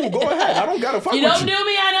like, all right, cool, go ahead. I don't gotta fuck You with don't you. do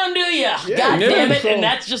me, I don't do you. Yeah, God yeah. damn it, So- and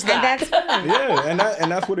that's just And that. that's fine. Yeah,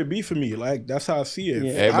 and that's what it be for me. Like, that's how I see it.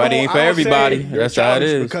 Everybody ain't for I don't everybody. say you're That's how it childish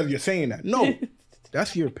is. Because you're saying that. No,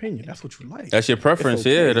 that's your opinion. That's what you like. That's your preference. It's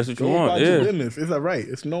okay. Yeah, that's what you Go want. about your Yeah. business. It's all right.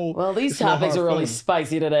 It's no. Well, these it's no topics hard are really feelings.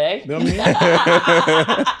 spicy today. You know what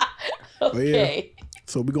I mean? Okay.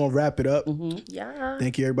 So we're gonna wrap it up. Yeah.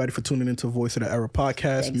 Thank you everybody for tuning into Voice of the Era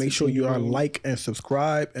podcast. Make sure you are like and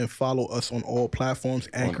subscribe and follow us on all platforms: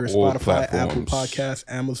 Anchor, all Spotify, Apple platforms. Podcasts,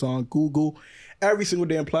 Amazon, Google, every single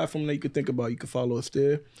damn platform that you can think about. You can follow us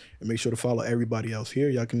there, and make sure to follow everybody else here.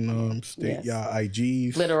 Y'all can state Yes. y'all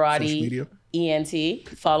IGs, social media. Glitterati, ENT,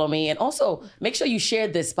 follow me. And also, make sure you share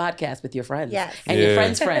this podcast with your friends. Yes. And your Yeah.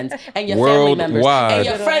 friends' friends. And your family members. Worldwide. And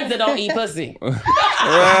your friends that don't eat pussy. Yeah,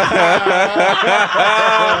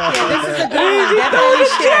 this is a good one. Definitely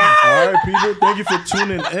share. All right, people. Thank you for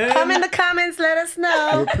tuning in. Come in the comments. Let us We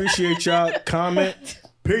know. appreciate y'all. Comment.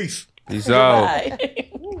 Peace. Peace out. Bye.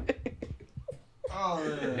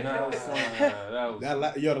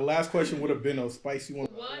 The last question would have been a spicy one.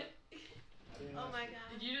 What? Oh my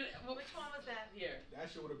God. Which one was that? Here. That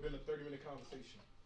shit would have been a 30-minute conversation.